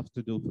altruism? It has nothing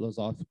to do with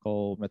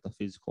philosophical,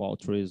 metaphysical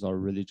altruism or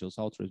religious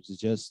altruism.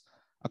 It's just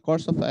a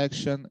course of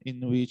action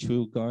in which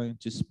you're going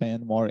to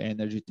spend more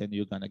energy than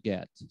you're gonna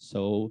get.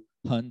 So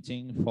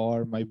hunting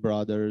for my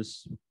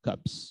brother's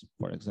cubs,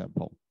 for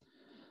example.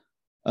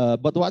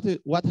 But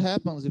what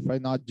happens if I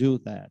not do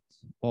that?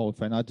 Well,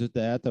 if I not do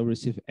that, I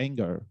receive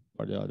anger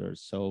for the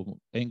others. So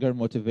anger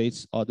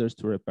motivates others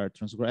to repair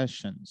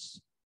transgressions,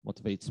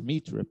 motivates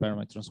me to repair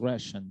my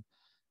transgression.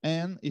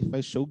 And if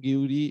I show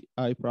guilty,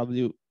 I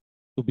probably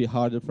will be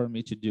harder for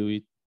me to do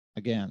it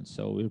again.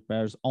 So it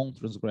repairs own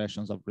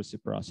transgressions of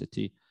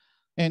reciprocity.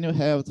 And you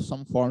have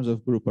some forms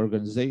of group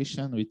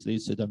organization, which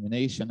leads to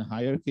domination,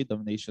 hierarchy.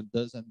 Domination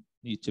doesn't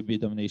need to be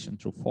domination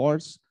through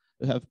force.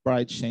 You have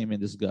pride, shame, and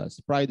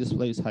disgust. Pride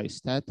displays high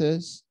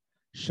status.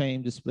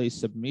 Shame displays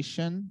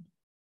submission.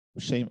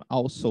 Shame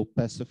also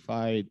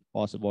pacified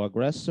possible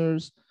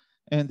aggressors.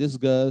 And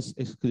disgust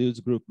excludes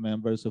group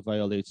members who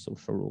violate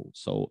social rules.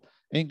 So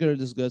anger and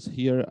disgust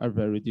here are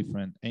very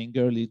different.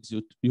 Anger leads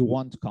you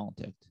want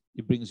contact.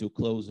 It brings you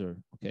closer,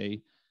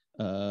 okay?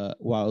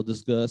 While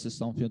disgust is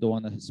something you don't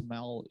want to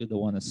smell, you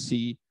don't want to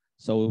see.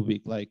 So it will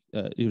be like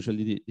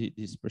usually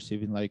this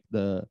perceiving like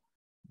the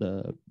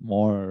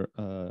more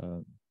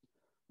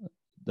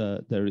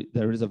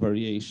there is a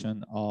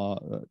variation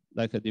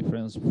like a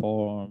difference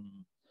from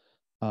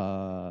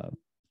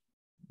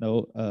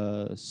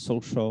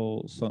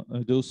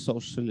do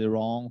socially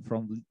wrong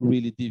from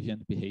really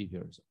deviant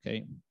behaviors,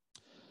 okay?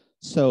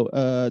 So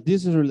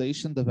this is a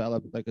relation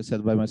developed, like I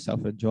said, by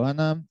myself and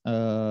Joanna,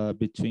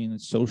 between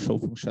social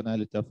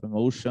functionality of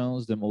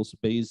emotions, the most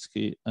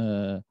basic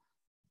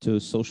to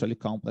socially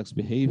complex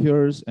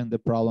behaviors and the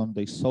problem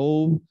they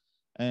solve.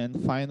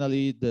 And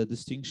finally, the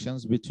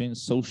distinctions between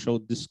social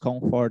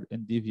discomfort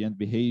and deviant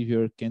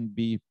behavior can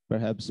be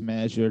perhaps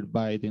measured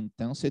by the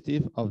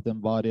intensity of the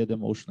embodied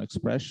emotional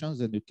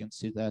expressions. And you can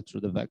see that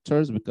through the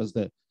vectors, because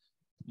the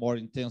more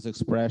intense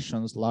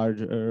expressions,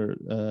 larger,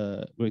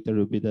 greater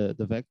will be the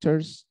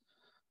vectors.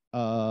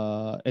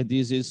 And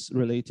this is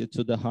related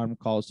to the harm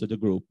caused to the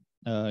group.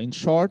 In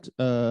short,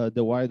 the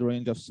wide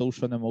range of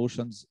social and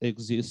emotions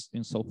exists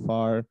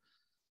insofar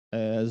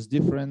as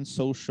different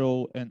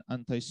social and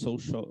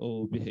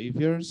antisocial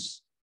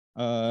behaviors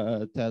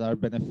that are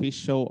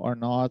beneficial or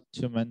not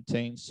to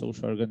maintain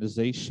social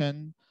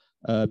organization,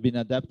 being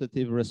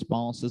adaptive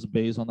responses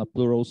based on a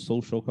plural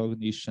social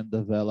cognition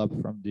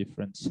developed from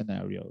different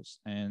scenarios.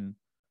 And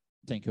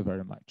thank you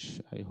very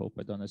much. I hope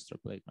I don't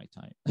extrapolate my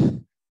time.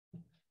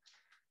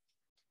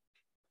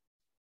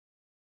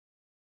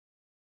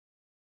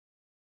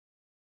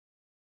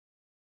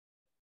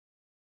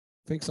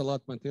 Thanks a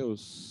lot,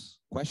 Matheus.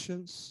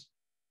 Questions?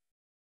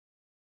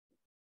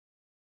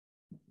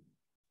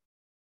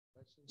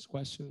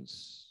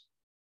 Questions?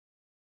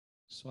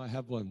 So I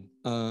have one.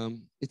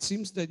 It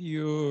seems that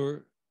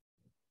you're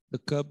the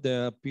cub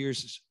that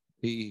appears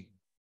in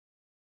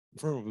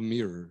front of a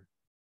mirror.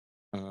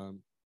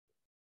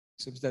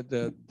 Seems that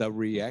the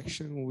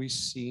reaction we've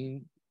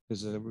seen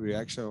is a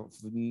reaction of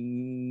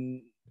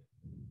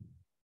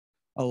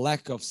a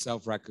lack of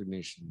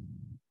self-recognition.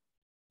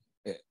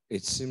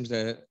 It seems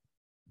that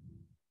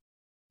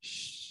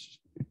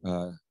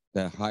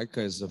the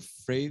hiker is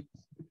afraid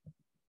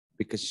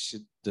because she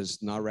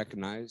does not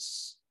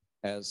recognize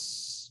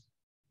as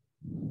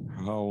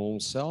her own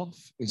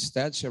self.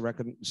 Instead, she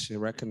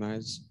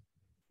recognizes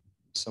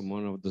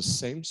someone of the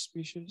same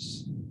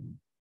species.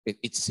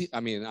 I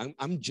mean,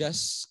 I'm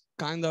just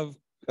kind of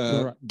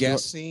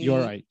guessing.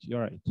 You're right.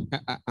 You're right.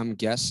 I'm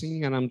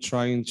guessing, and I'm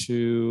trying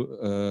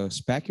to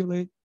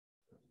speculate.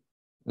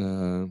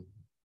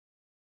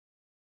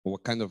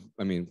 What kind of,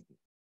 I mean,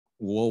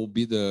 what will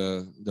be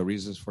the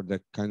reasons for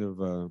that kind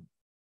of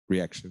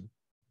reaction?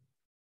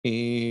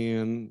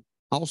 And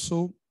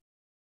also,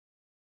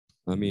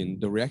 I mean,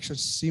 the reaction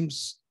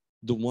seems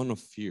the one of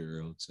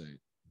fear, I would say.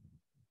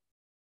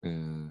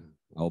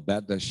 I'll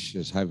bet that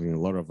she's having a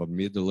lot of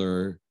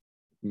amygdala,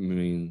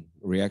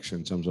 reaction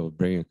in terms of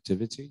brain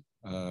activity,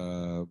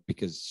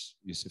 because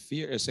you see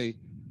fear.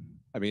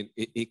 I mean,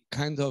 it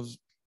kind of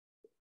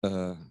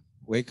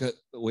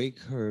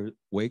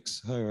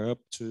wakes her up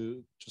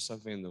to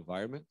something in the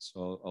environment.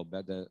 So I'll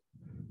bet that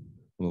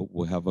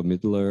we'll have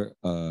amygdala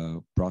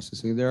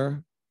processing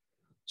there.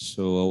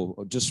 So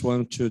I just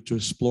want to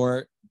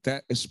explore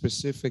that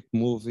specific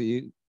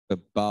movie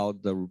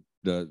about the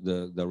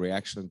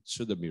reaction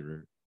to the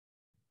mirror.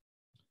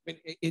 I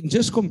mean, in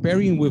just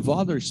comparing with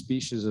other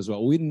species as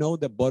well, we know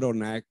that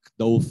bottleneck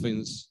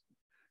dolphins,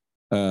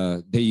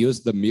 they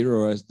use the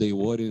mirror as they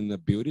would in a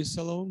beauty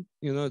salon.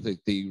 You know, they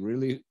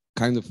really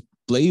kind of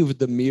play with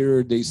the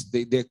mirror.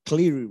 They're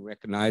clearly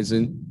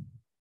recognizing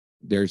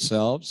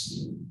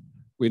themselves.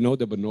 We know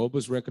the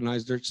bonobos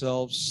recognize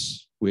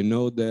themselves. We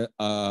know that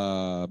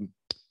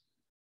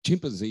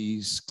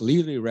chimpanzees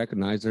clearly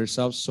recognize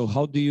themselves. So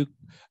how do you,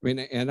 I mean,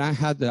 and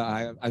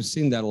I've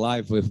seen that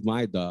live with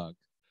my dog.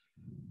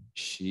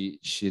 She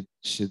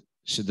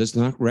does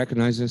not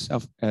recognize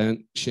herself,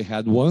 and she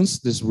had once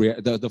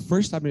the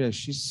first time that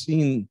she's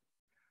seen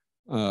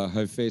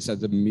her face at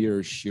the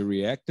mirror, she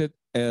reacted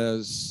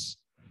as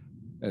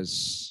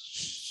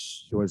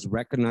she was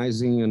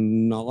recognizing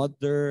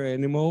another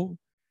animal,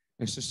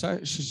 and she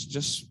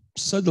just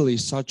suddenly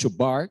started to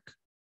bark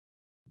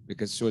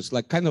because she was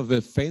like kind of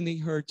defending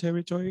her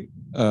territory.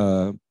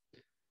 So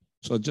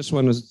I just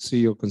want to see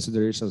your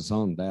considerations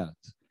on that.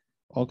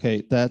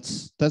 Okay,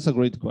 that's a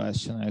great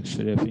question.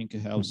 Actually, I think it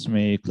helps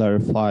me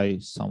clarify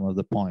some of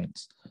the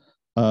points.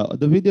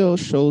 The video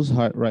shows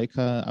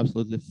Raika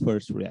absolutely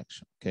first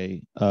reaction.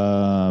 Okay,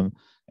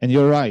 and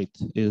you're right.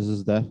 It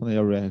is definitely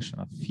a reaction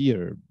of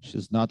fear.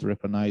 She's not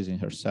recognizing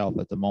herself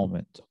at the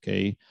moment.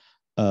 Okay,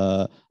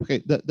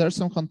 okay. There are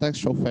some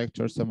contextual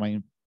factors that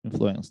might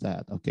influence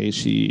that. Okay,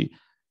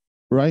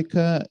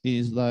 Raika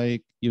is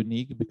like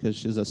unique because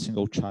she's a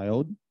single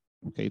child.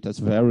 Okay, that's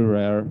very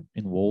rare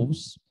in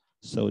wolves.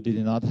 So they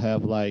did not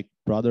have like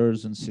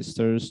brothers and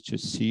sisters to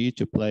see,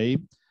 to play.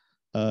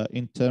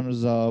 In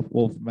terms of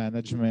wolf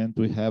management,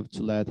 we have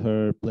to let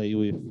her play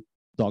with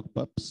dog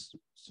pups.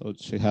 So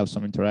she have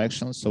some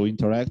interactions. So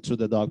interact through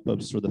the dog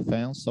pups through the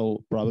fence.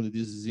 So probably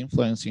this is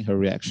influencing her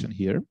reaction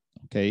here.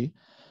 Okay.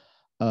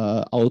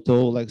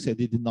 Although, like I said,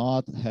 they did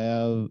not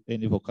have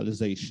any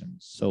vocalization.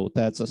 So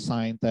that's a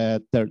sign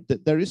that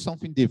there is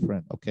something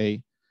different.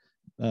 Okay.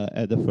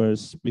 At the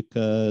first,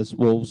 because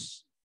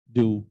wolves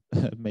do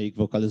make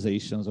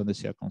vocalizations when they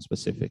see a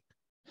conspecific.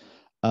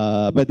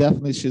 But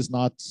definitely she's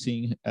not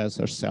seeing as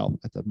herself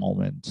at the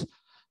moment.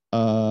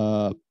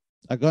 I'm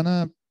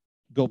gonna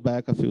go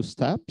back a few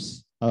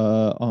steps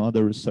on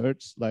other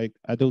research, like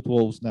adult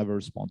wolves never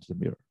respond to the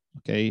mirror,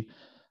 okay?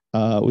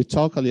 We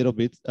talk a little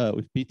bit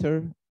with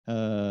Peter,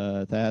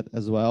 that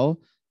as well.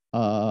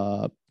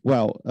 The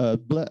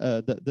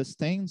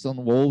stains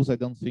on wolves, I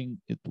don't think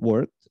it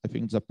worked. I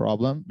think it's a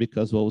problem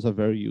because wolves are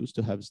very used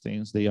to have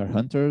stains. They are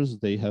hunters.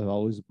 They have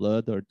always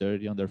blood or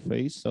dirty on their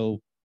face. So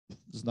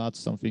it's not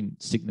something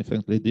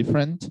significantly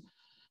different.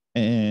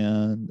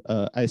 And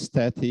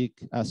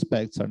aesthetic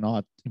aspects are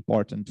not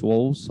important to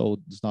wolves. So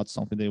it's not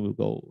something they will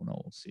go,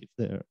 see if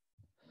they're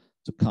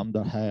to comb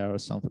their hair or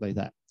something like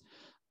that.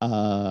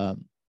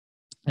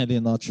 And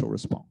did not show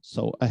response.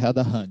 So I had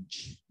a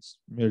hunch, it's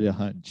merely a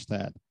hunch,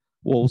 that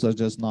wolves are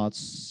just not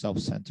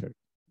self-centered,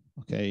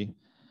 okay?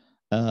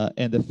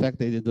 And the fact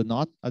that they do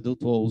not,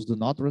 adult wolves do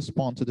not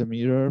respond to the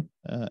mirror,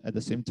 at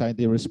the same time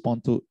they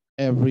respond to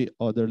every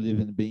other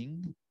living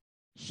being,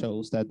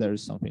 shows that there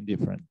is something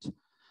different.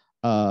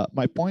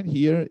 My point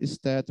here is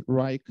that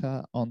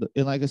Raika and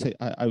like I say,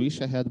 I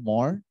wish I had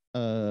more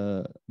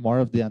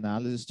of the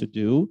analysis to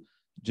do,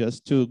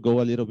 just to go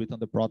a little bit on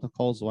the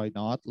protocols. Why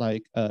not?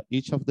 Like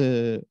every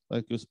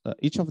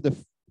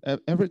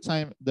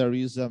time there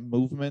is a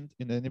movement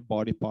in any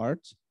body part,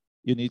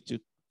 you need to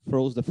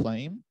froze the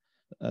frame.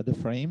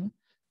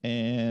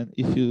 And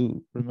if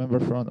you remember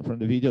from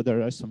the video,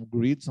 there are some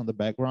grids on the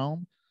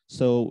background.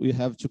 So we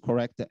have to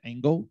correct the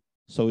angle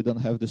so we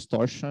don't have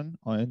distortion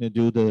when you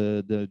do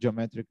the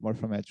geometric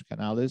morphometric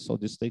analysis. So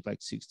this takes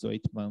like 6 to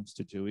 8 months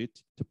to do it,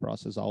 to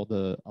process all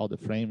the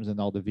frames and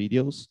all the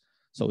videos.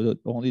 So we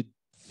only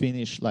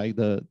finish like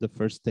the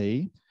first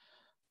day.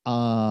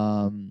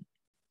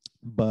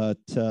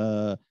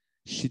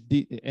 She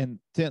did, and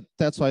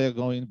that's why I'm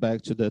going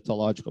back to the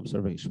ethological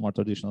observation, more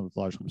traditional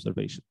ethological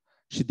observation.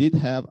 She did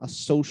have a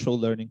social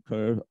learning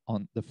curve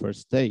on the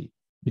first day,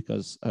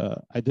 because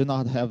I do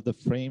not have the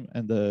frame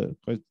and the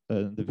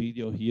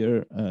video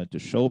here to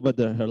show, but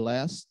her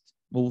last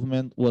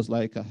movement was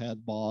like a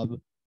head bob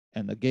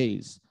and a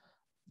gaze.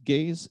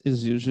 gaze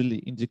is usually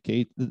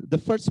indicate the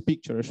first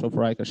picture of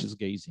Rika, she's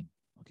gazing,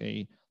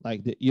 okay?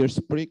 Like the ears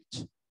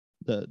pricked,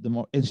 the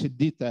more, and she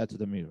did that to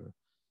the mirror.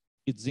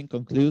 It's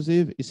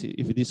inconclusive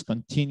if this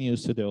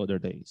continues to the other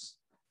days.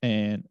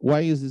 And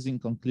why is this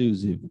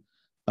inconclusive?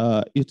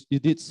 You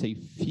did say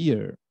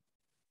fear,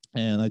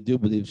 and I do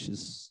believe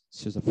she's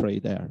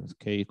afraid there.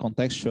 Okay,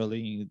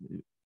 contextually,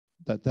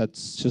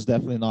 that's she's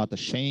definitely not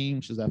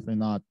ashamed. She's definitely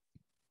not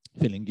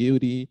feeling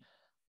guilty.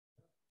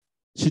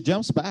 She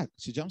jumps back.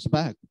 She jumps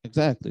back.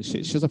 Exactly.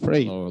 She's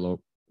afraid. Hello.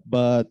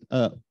 But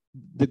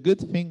the good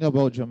thing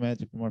about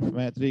geometric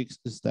morphometrics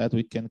is that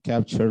we can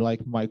capture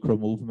like micro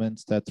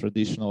movements that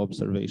traditional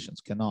observations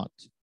cannot.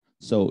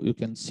 So you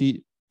can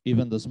see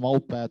even the small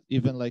path,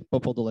 even like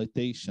pupil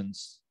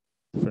dilatations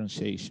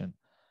differentiation.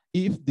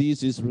 If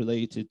this is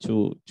related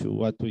to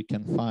what we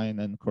can find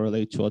and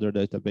correlate to other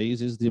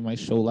databases, they might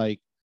show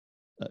like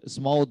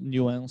small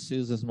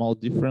nuances, small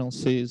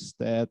differences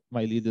that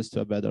might lead us to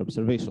a better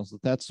observation. So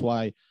that's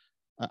why,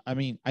 I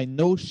mean, I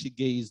know she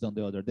gazed on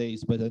the other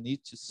days, but I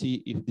need to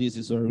see if this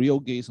is a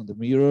real gaze on the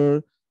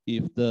mirror,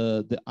 if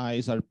the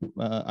eyes are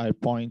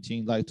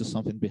pointing like to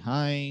something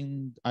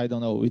behind. I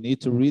don't know. We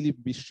need to really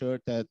be sure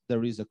that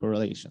there is a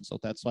correlation. So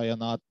that's why I'm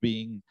not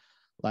being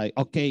like,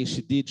 okay,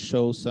 she did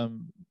show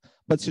some,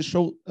 but she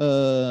showed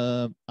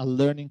a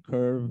learning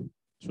curve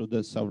through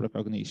the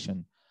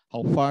self-recognition.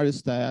 How far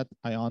is that?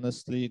 I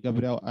honestly,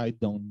 Gabriel, I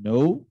don't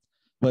know,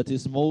 but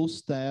it's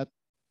most that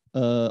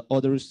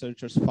other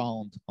researchers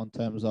found on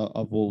terms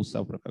of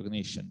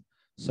self-recognition.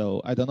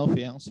 So I don't know if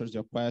it answers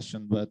your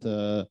question, but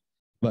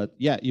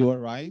yeah, you are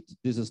right.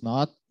 This is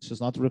not,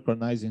 she's not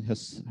recognizing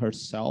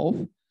herself.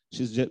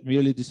 She's just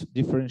merely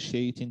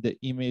differentiating the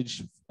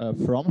image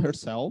from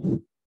herself,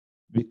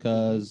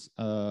 because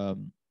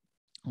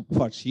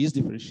but she is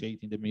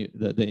differentiating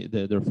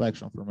the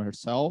reflection from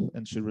herself,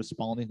 and she's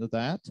responding to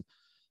that.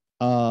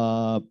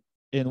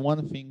 And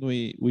one thing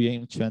we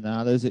aim to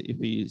analyze if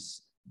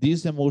is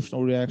these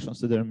emotional reactions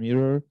to their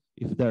mirror,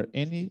 if there are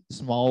any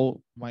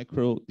small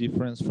micro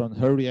difference from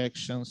her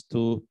reactions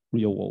to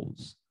real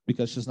wolves,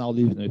 because she's now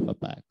living with a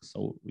pack.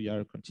 So we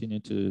are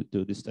continuing to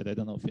do this study. I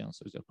don't know if it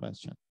answers your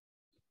question.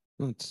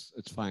 No,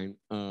 it's fine.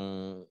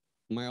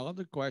 My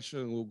other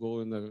question will go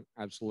in an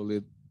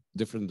absolutely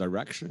different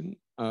direction.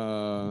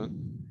 I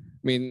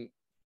mean,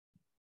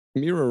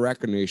 mirror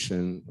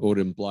recognition would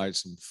imply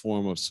some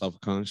form of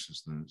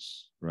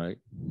self-consciousness, right?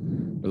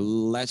 But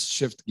let's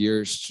shift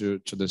gears to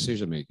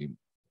decision making.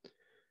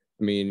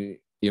 I mean,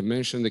 you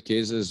mentioned the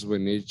cases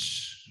when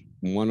each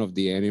one of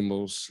the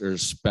animals are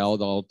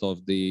expelled out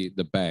of the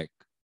bag.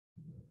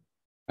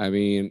 I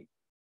mean,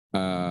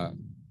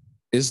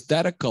 is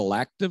that a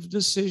collective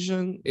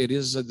decision? It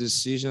is a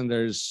decision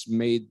that is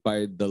made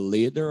by the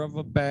leader of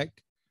a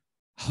pack.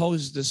 How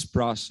is this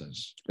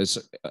process?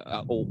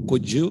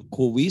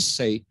 Could we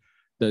say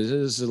that this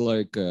is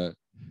like, I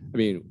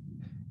mean,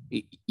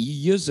 you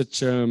use the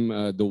term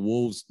the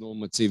wolves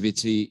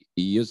normativity,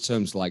 you use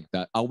terms like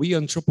that. Are we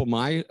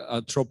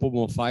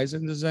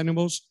anthropomorphizing these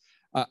animals?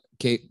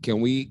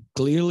 Can we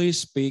clearly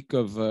speak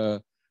of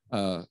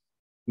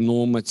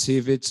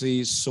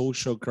normativity,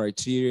 social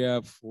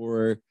criteria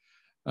for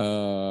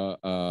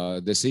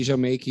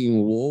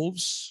decision-making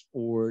wolves,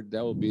 or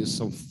there will be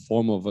some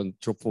form of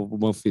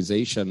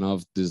anthropomorphization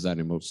of these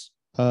animals?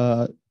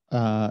 I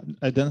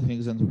don't think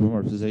it's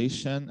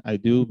anthropomorphization. I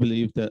do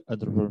believe that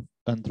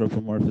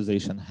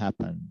anthropomorphization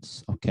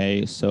happens.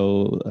 Okay,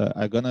 so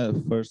I'm gonna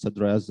first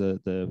address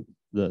the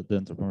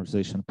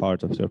anthropomorphization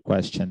part of your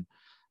question.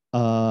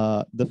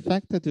 The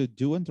fact that you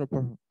do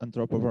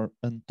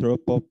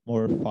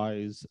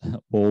anthropomorphize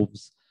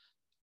wolves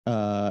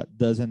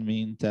doesn't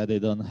mean that they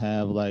don't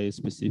have like a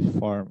specific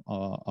form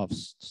of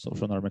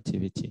social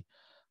normativity.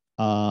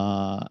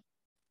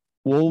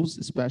 Wolves,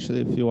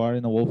 especially if you are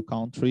in a wolf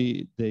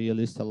country, they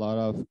elicit a lot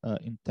of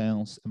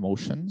intense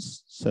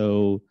emotions.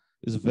 So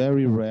it's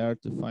very rare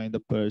to find a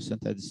person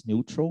that is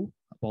neutral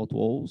about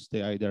wolves.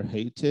 They either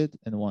hate it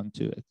and want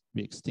to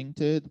be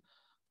extincted,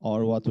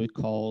 or what we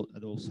call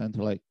at Wolf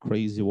Center like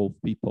crazy wolf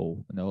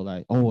people. You know,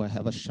 like, oh, I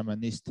have a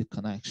shamanistic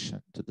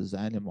connection to this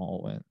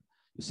animal, and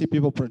you see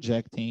people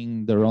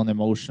projecting their own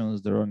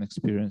emotions, their own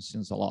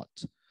experiences a lot.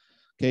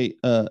 Okay,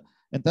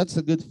 and that's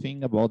a good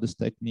thing about this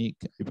technique,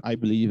 I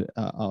believe,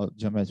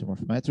 geometric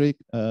morphometric,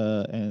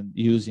 and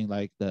using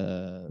like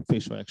the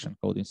facial action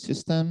coding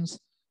systems,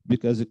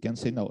 because you can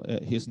say, no,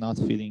 he's not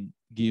feeling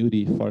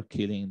guilty for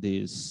killing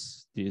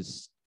this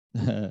this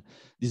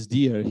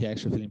deer. He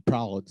actually feeling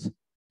proud,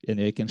 and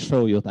I can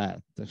show you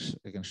that.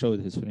 I can show you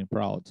he's feeling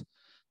proud,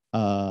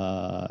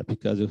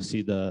 because you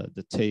see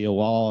the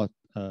tail out,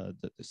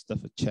 the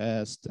stuffed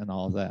chest, and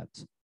all that.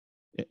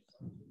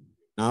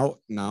 Now,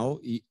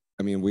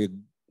 I mean,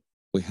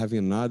 we're having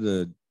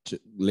another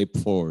leap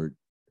forward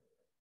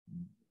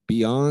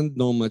beyond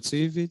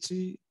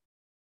normativity.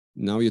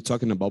 Now you're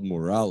talking about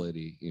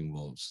morality in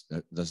wolves.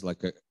 That's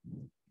like a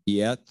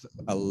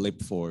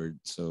leap forward.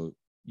 So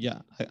yeah,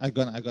 I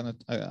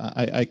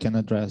can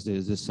address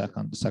this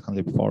second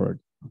leap forward.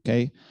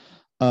 Okay,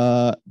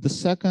 The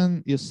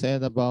second you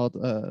said about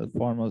a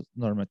form of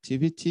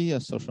normativity, a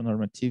social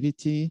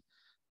normativity,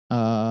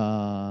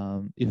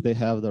 if they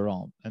have their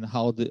own, and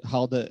how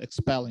the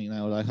expelling, you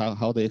know, like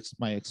how they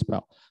might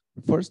expel.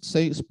 First,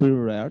 say it's pretty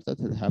rare that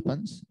it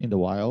happens in the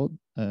wild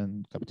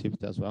and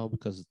captivity as well,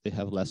 because they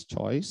have less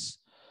choice.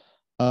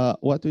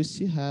 What we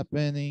see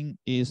happening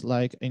is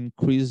like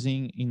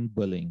increasing in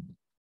bullying.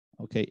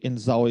 Okay, and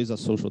it's always a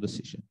social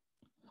decision.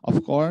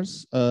 Of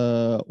course,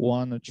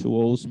 one or two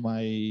O's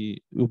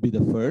will be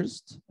the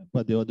first,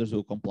 but the others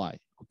will comply.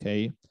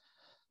 Okay,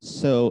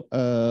 so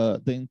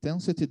the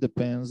intensity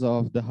depends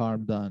of the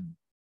harm done.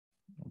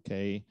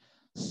 Okay,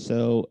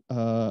 so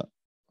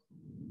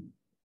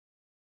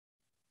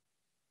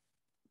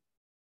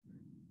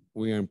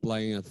we are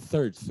implying a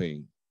third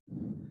thing.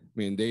 I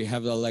mean, they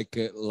have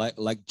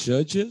like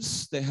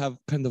judges. They have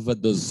kind of a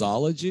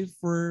dosology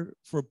for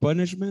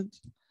punishment.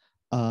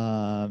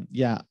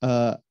 Yeah,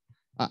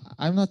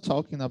 I'm not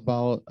talking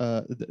about.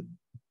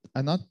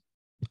 I'm not.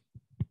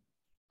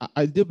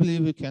 I do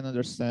believe we can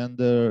understand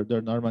their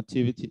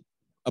normativity.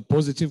 A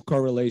positive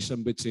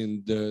correlation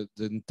between the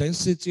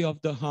intensity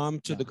of the harm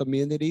to the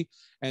community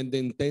and the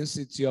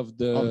intensity of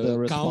the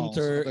response,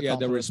 counter,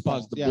 the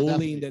response, the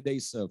bullying that they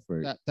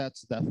suffered.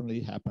 That's definitely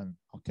happened.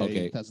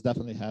 Okay, that's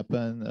definitely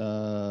happened.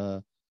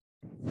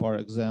 For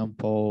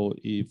example,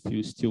 if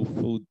you steal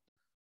food,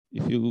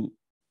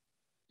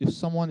 if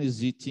someone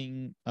is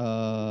eating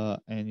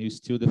and you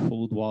steal the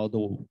food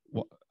while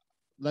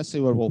let's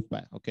say we're both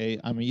back. Okay,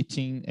 I'm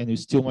eating and you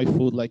steal my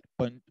food, like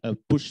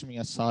push me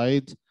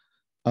aside.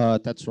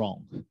 That's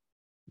wrong.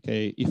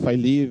 Okay, if I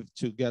leave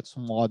to get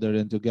some water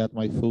and to get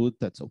my food,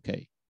 that's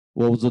okay.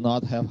 Wolves do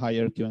not have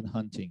hierarchy when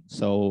hunting,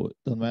 so it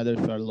doesn't matter if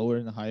you are lower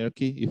in the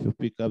hierarchy. If you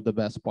pick up the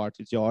best part,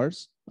 it's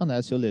yours,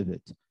 unless you leave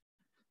it.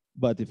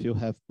 But if you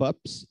have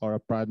pups or a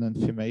pregnant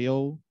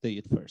female, they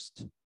eat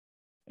first.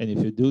 And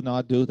if you do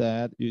not do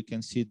that, you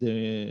can see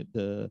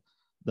an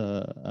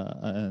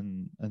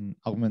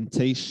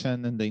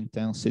augmentation in the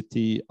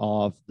intensity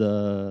of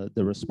the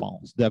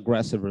response, the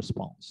aggressive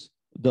response.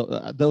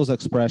 Those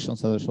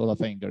expressions that show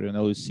of anger, you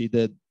know, you see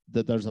that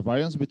there's a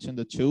variance between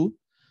the two,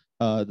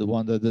 the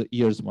one that the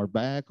ear is more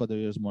back or the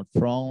ear is more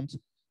front.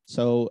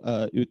 So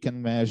you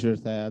can measure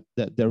that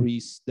there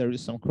is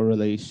some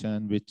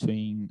correlation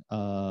between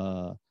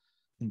the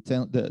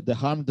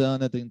harm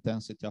done and the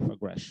intensity of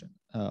aggression.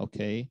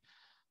 Okay.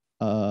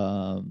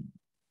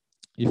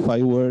 If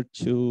I were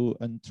to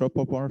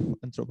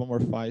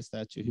anthropomorphize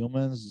that to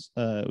humans,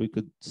 we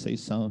could say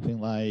something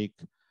like,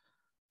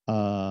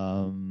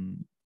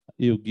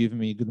 you give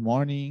me good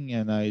morning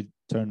and I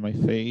turn my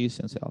face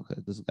and say,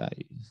 okay, this guy,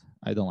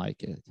 I don't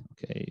like it.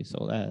 Okay,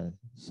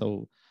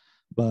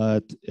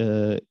 but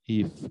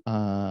if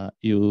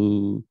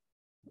you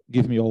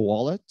give me your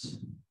wallet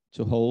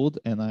to hold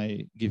and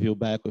I give you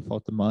back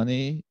without the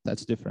money,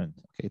 that's different.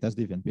 Okay, that's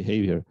different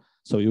behavior.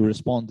 So you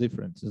respond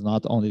different. It's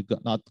not only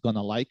not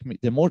gonna like me,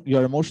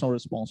 your emotional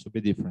response will be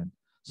different.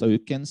 So you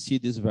can see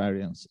these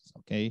variances.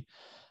 Okay,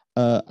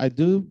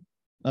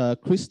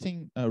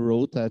 Christine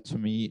wrote that to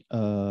me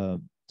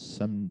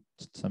some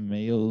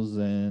mails,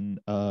 and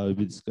we'll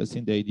be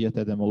discussing the idea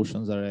that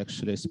emotions are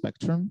actually a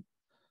spectrum.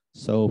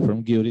 So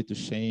from guilty to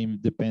shame,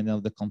 depending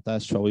on the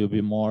contextual, you'll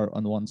be more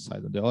on one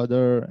side or the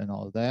other and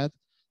all that.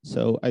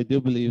 So I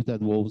do believe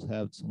that wolves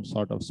have some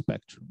sort of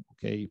spectrum,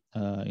 okay,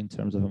 in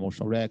terms of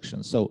emotional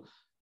reaction. So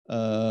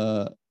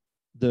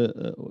the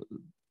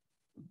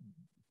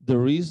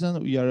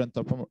reason we are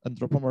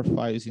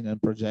anthropomorphizing and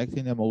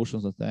projecting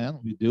emotions on them,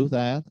 we do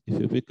that.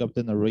 If you pick up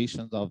the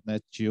narrations of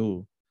Nat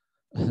Geo,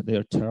 they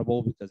are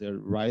terrible because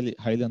they're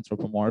highly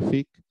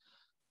anthropomorphic.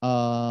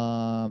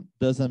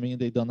 Doesn't mean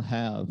they don't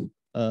have.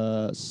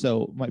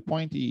 So my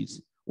point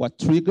is, what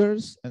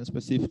triggers a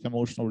specific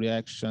emotional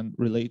reaction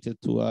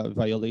related to a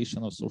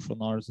violation of social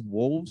norms in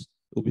wolves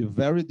will be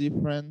very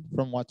different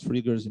from what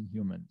triggers in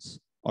humans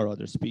or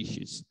other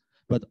species.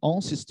 But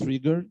once it's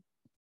triggered,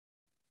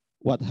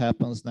 what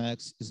happens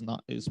next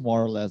is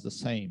more or less the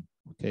same.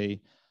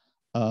 Okay,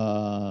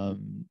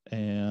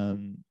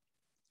 and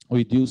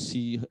we do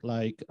see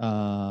like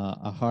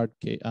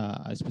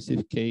a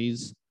specific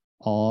case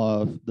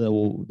of the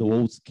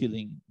wolves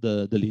killing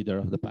the leader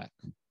of the pack.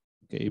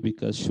 Okay,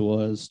 because she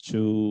was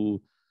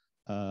too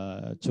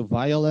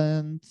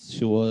violent,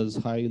 she was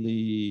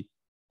highly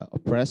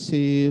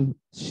oppressive,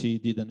 she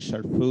didn't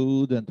share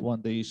food, and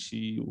one day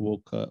she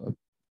woke up,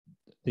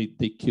 they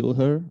kill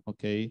her.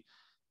 Okay,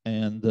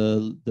 and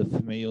the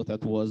female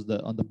that was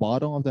on the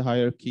bottom of the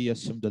hierarchy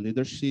assumed the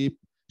leadership.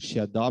 She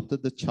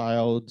adopted the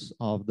child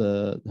of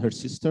her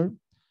sister,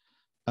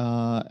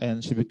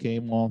 and she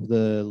became one of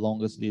the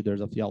longest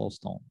leaders of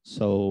Yellowstone.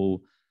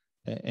 So,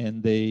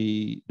 and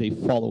they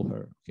follow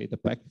her. Okay, the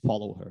pack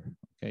follow her.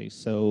 Okay,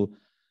 so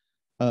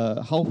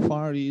how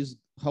far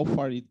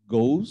it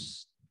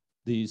goes,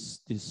 this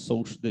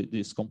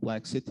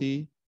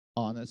complexity?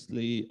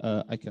 Honestly,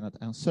 I cannot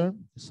answer.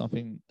 It's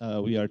something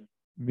we are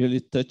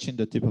merely touching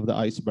the tip of the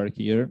iceberg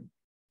here,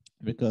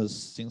 because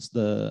since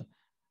the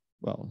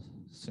well,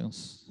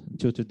 since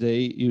until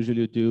today,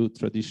 usually you do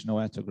traditional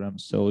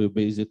etograms. So you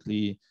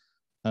basically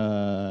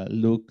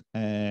look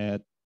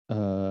at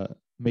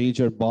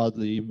major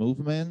bodily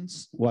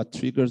movements, what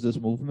triggers those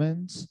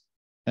movements,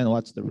 and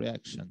what's the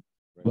reaction.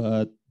 Right.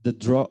 But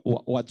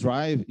what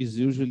drive is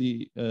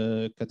usually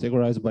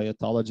categorized by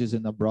ethologists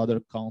in a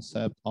broader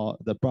concept, or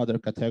the broader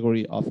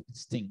category of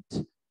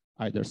instinct,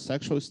 either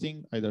sexual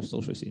instinct, either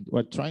social instinct.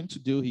 What we're trying to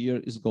do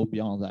here is go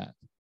beyond that.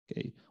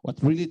 Okay, what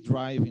really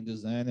driving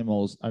these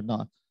animals are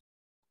not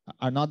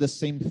the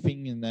same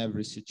thing in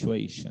every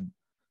situation.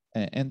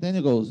 And then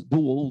it goes, do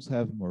wolves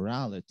have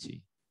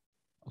morality?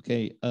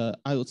 Okay,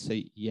 I would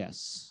say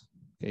yes.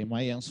 Okay,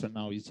 my answer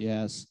now is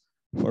yes,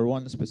 for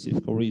one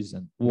specific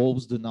reason.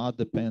 Wolves do not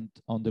depend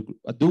on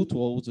adult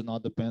wolves do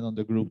not depend on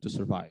the group to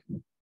survive.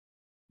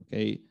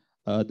 Okay,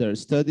 there are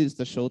studies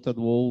that show that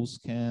wolves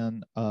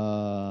can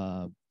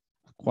acquire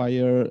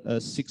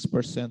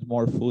 6%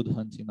 more food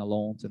hunting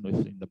alone than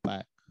within the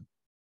pack.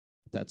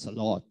 That's a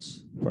lot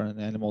for an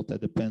animal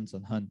that depends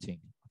on hunting.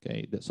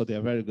 Okay, so they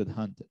are very good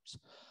hunters.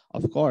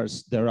 Of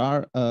course, there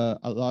are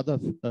a lot of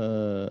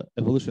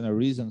evolutionary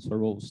reasons for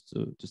wolves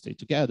to stay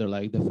together,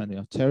 like defending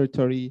of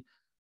territory,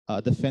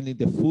 defending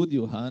the food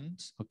you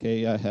hunt.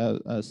 Okay, I have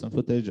some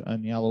footage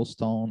on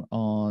Yellowstone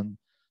on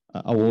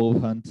a wolf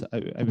hunt.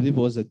 I believe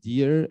it was a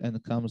deer, and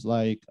it comes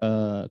like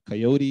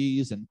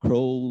coyotes and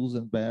crows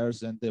and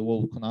bears, and the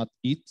wolf cannot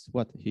eat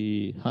what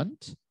he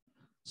hunts.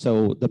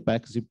 So the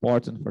pack is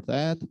important for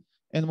that.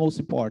 And most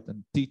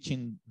important,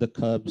 teaching the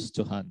cubs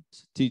to hunt,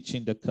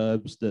 teaching the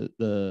cubs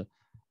the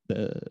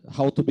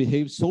how to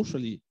behave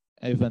socially,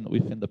 even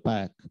within the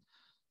pack.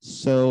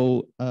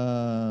 So,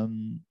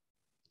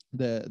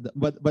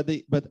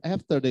 but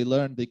after they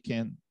learn, they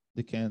can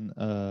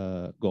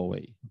go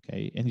away.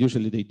 Okay, and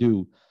usually they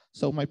do.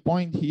 So my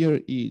point here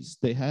is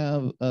they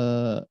have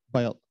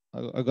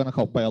I'm gonna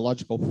call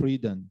biological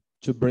freedom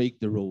to break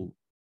the rule,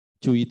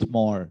 to eat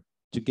more,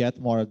 to get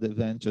more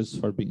advantages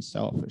for being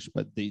selfish,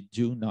 but they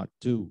do not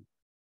do.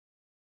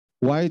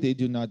 Why they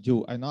do not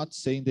do? I'm not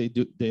saying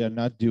they are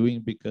not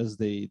doing because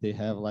they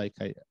have like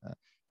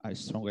a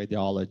strong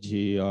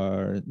ideology,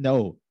 or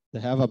no, they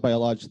have a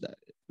biology that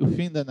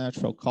within the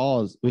natural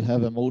cause, we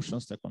have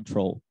emotions to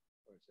control.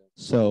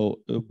 So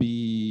it'll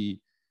be,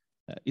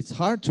 it's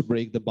hard to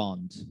break the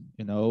bond,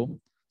 you know?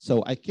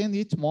 So I can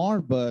eat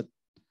more, but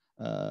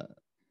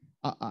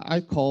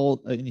I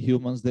call in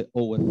humans the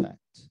O effect.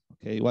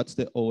 Okay, what's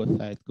the O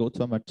effect? Go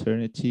to a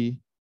maternity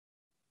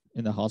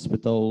in a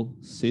hospital,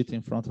 sit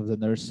in front of the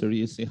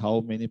nursery, see how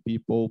many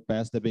people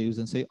pass the babies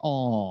and say,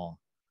 oh,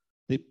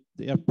 they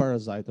are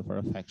parasite of our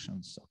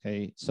affections,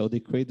 okay? So they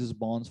create these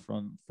bonds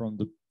from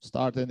the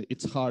start, and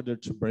it's harder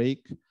to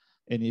break.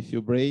 And if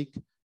you break,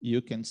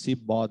 you can see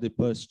body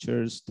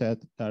postures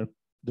that are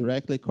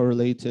directly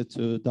correlated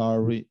to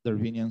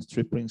Darwinian's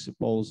 3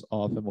 principles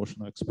of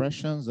emotional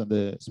expressions and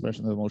the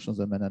expression of emotions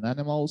in men and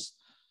animals.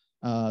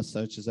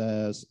 Such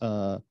as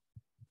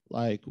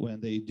like when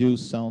they do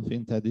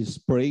something that is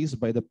praised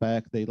by the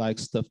pack, they like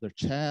stuff their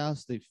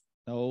chest, they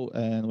know,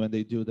 and when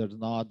they do their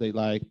not, they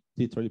like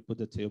literally put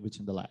the tail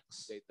between the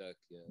legs. They duck,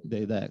 yeah.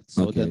 They duck.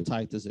 So okay. Then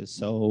tightness is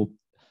so.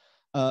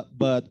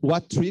 But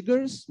what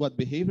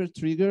behavior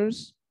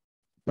triggers?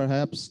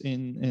 Perhaps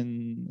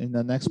in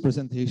the next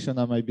presentation,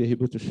 I might be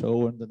able to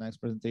show in the next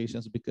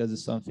presentations, because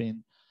it's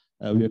something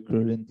we are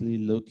currently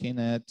looking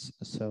at.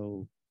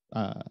 So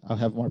I'll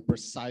have more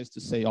precise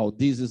to say, oh,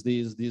 this is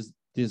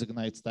this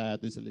ignites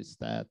that, this is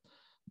that.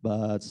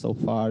 But so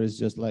far, it's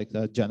just like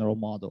a general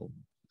model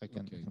I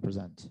can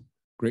present.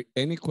 Great.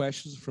 Any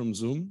questions from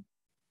Zoom?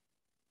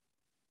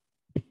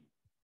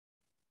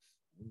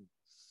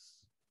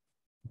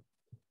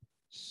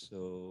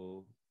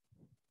 So,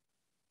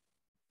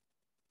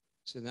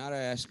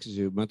 Senara asks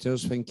you,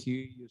 Matheus, thank you.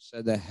 You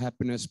said that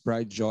happiness,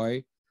 pride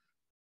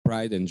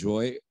and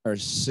joy are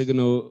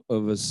signal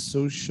of a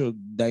social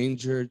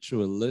danger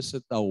to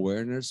elicit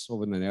awareness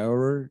of an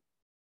error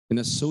in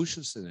a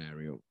social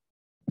scenario.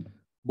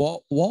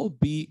 What would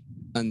be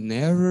an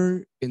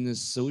error in a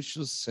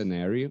social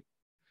scenario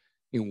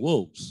in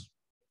wolves?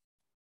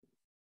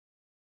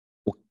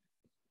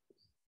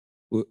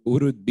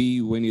 Would it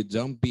be when you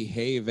don't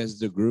behave as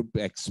the group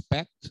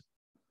expect,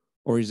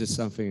 or is it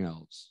something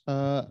else?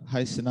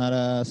 Hi,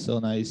 Sinara. So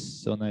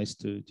nice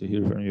to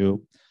hear from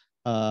you.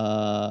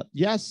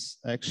 Yes,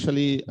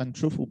 actually,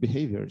 untruthful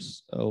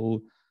behaviors.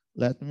 So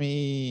let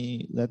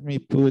me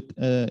put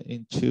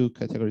in 2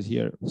 categories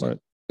here. So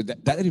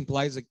that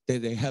implies that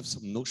they have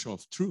some notion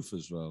of truth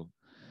as well.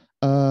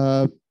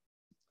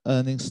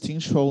 An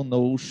instinctual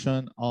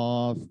notion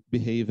of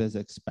behave as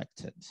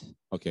expected.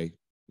 Okay.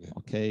 Yeah.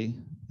 Okay,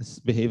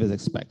 behave as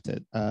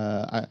expected.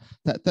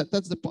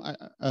 That's the point.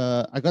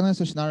 I'm gonna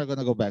answer scenario. I'm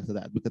gonna go back to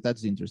that because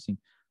that's interesting.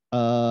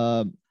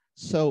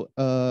 So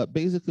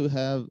basically, we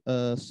have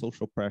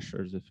social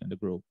pressures within the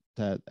group,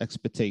 that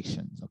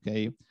expectations.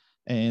 Okay,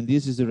 and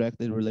this is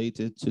directly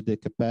related to the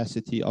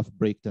capacity of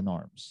break the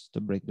norms,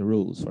 to break the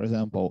rules. For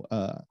example,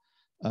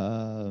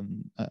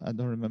 I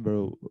don't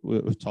remember,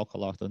 we talk a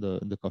lot on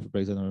the coffee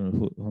breaks. I don't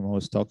know who I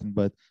was talking,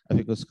 but I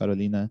think it was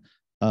Carolina.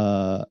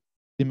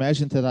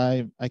 Imagine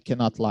that I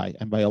cannot lie.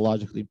 I'm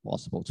biologically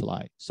impossible to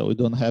lie. So you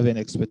don't have any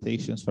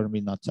expectations for me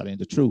not telling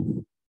the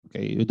truth.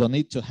 Okay, you don't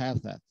need to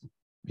have that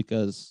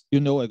because you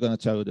know I'm gonna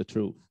tell you the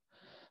truth.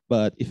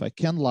 But if I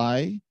can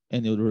lie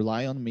and you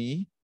rely on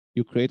me,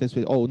 you create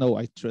a, oh no,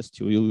 I trust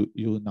you,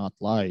 you will not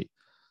lie.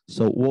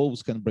 So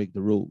wolves can break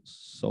the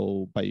rules.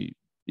 So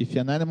if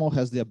an animal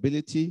has the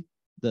ability,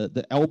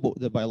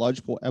 the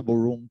biological elbow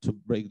room to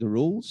break the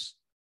rules,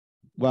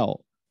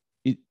 well,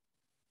 it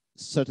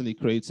certainly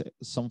creates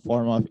some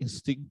form of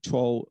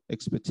instinctual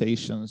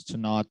expectations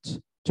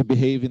to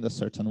behave in a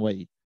certain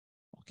way.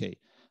 Okay.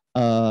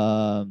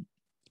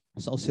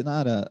 So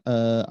Sinara,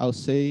 I'll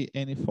say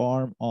any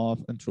form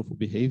of untruthful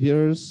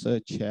behaviors,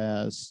 such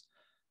as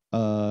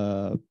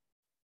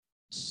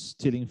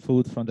stealing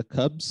food from the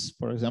cubs,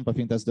 for example. I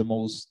think that's the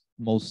most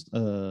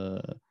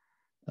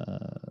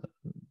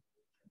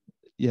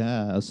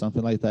yeah,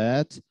 something like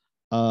that.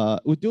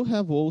 We do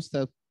have wolves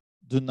that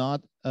do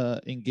not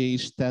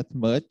engage that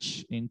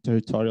much in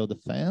territorial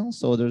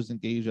defense. Others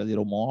engage a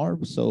little more.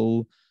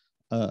 So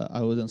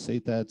I wouldn't say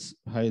that's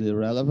highly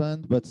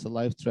relevant, but the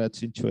life threat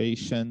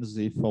situations,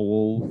 if a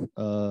wolf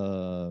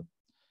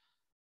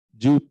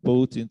do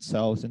put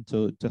itself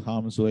into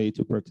harm's way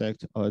to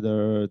protect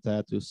other,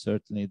 that is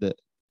certainly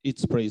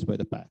it's praised by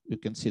the pack. You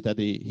can see that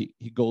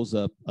he goes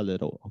up a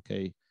little.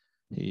 Okay,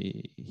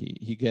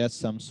 he gets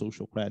some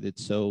social credit.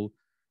 So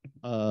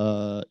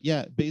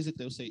yeah,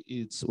 basically I'll say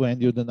it's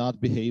when you do not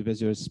behave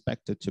as you're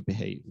expected to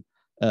behave.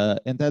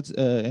 And that's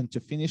and to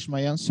finish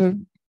my answer,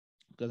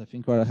 because I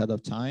think we're ahead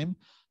of time.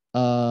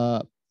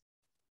 The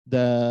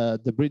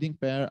breeding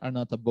pair are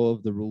not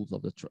above the rules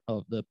of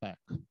the pack.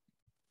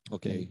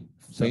 Okay.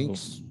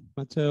 Thanks,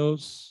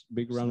 Matheus.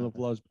 Big round of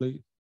applause,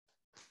 please.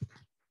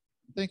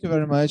 Thank you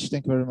very much.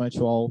 Thank you very much,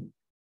 all.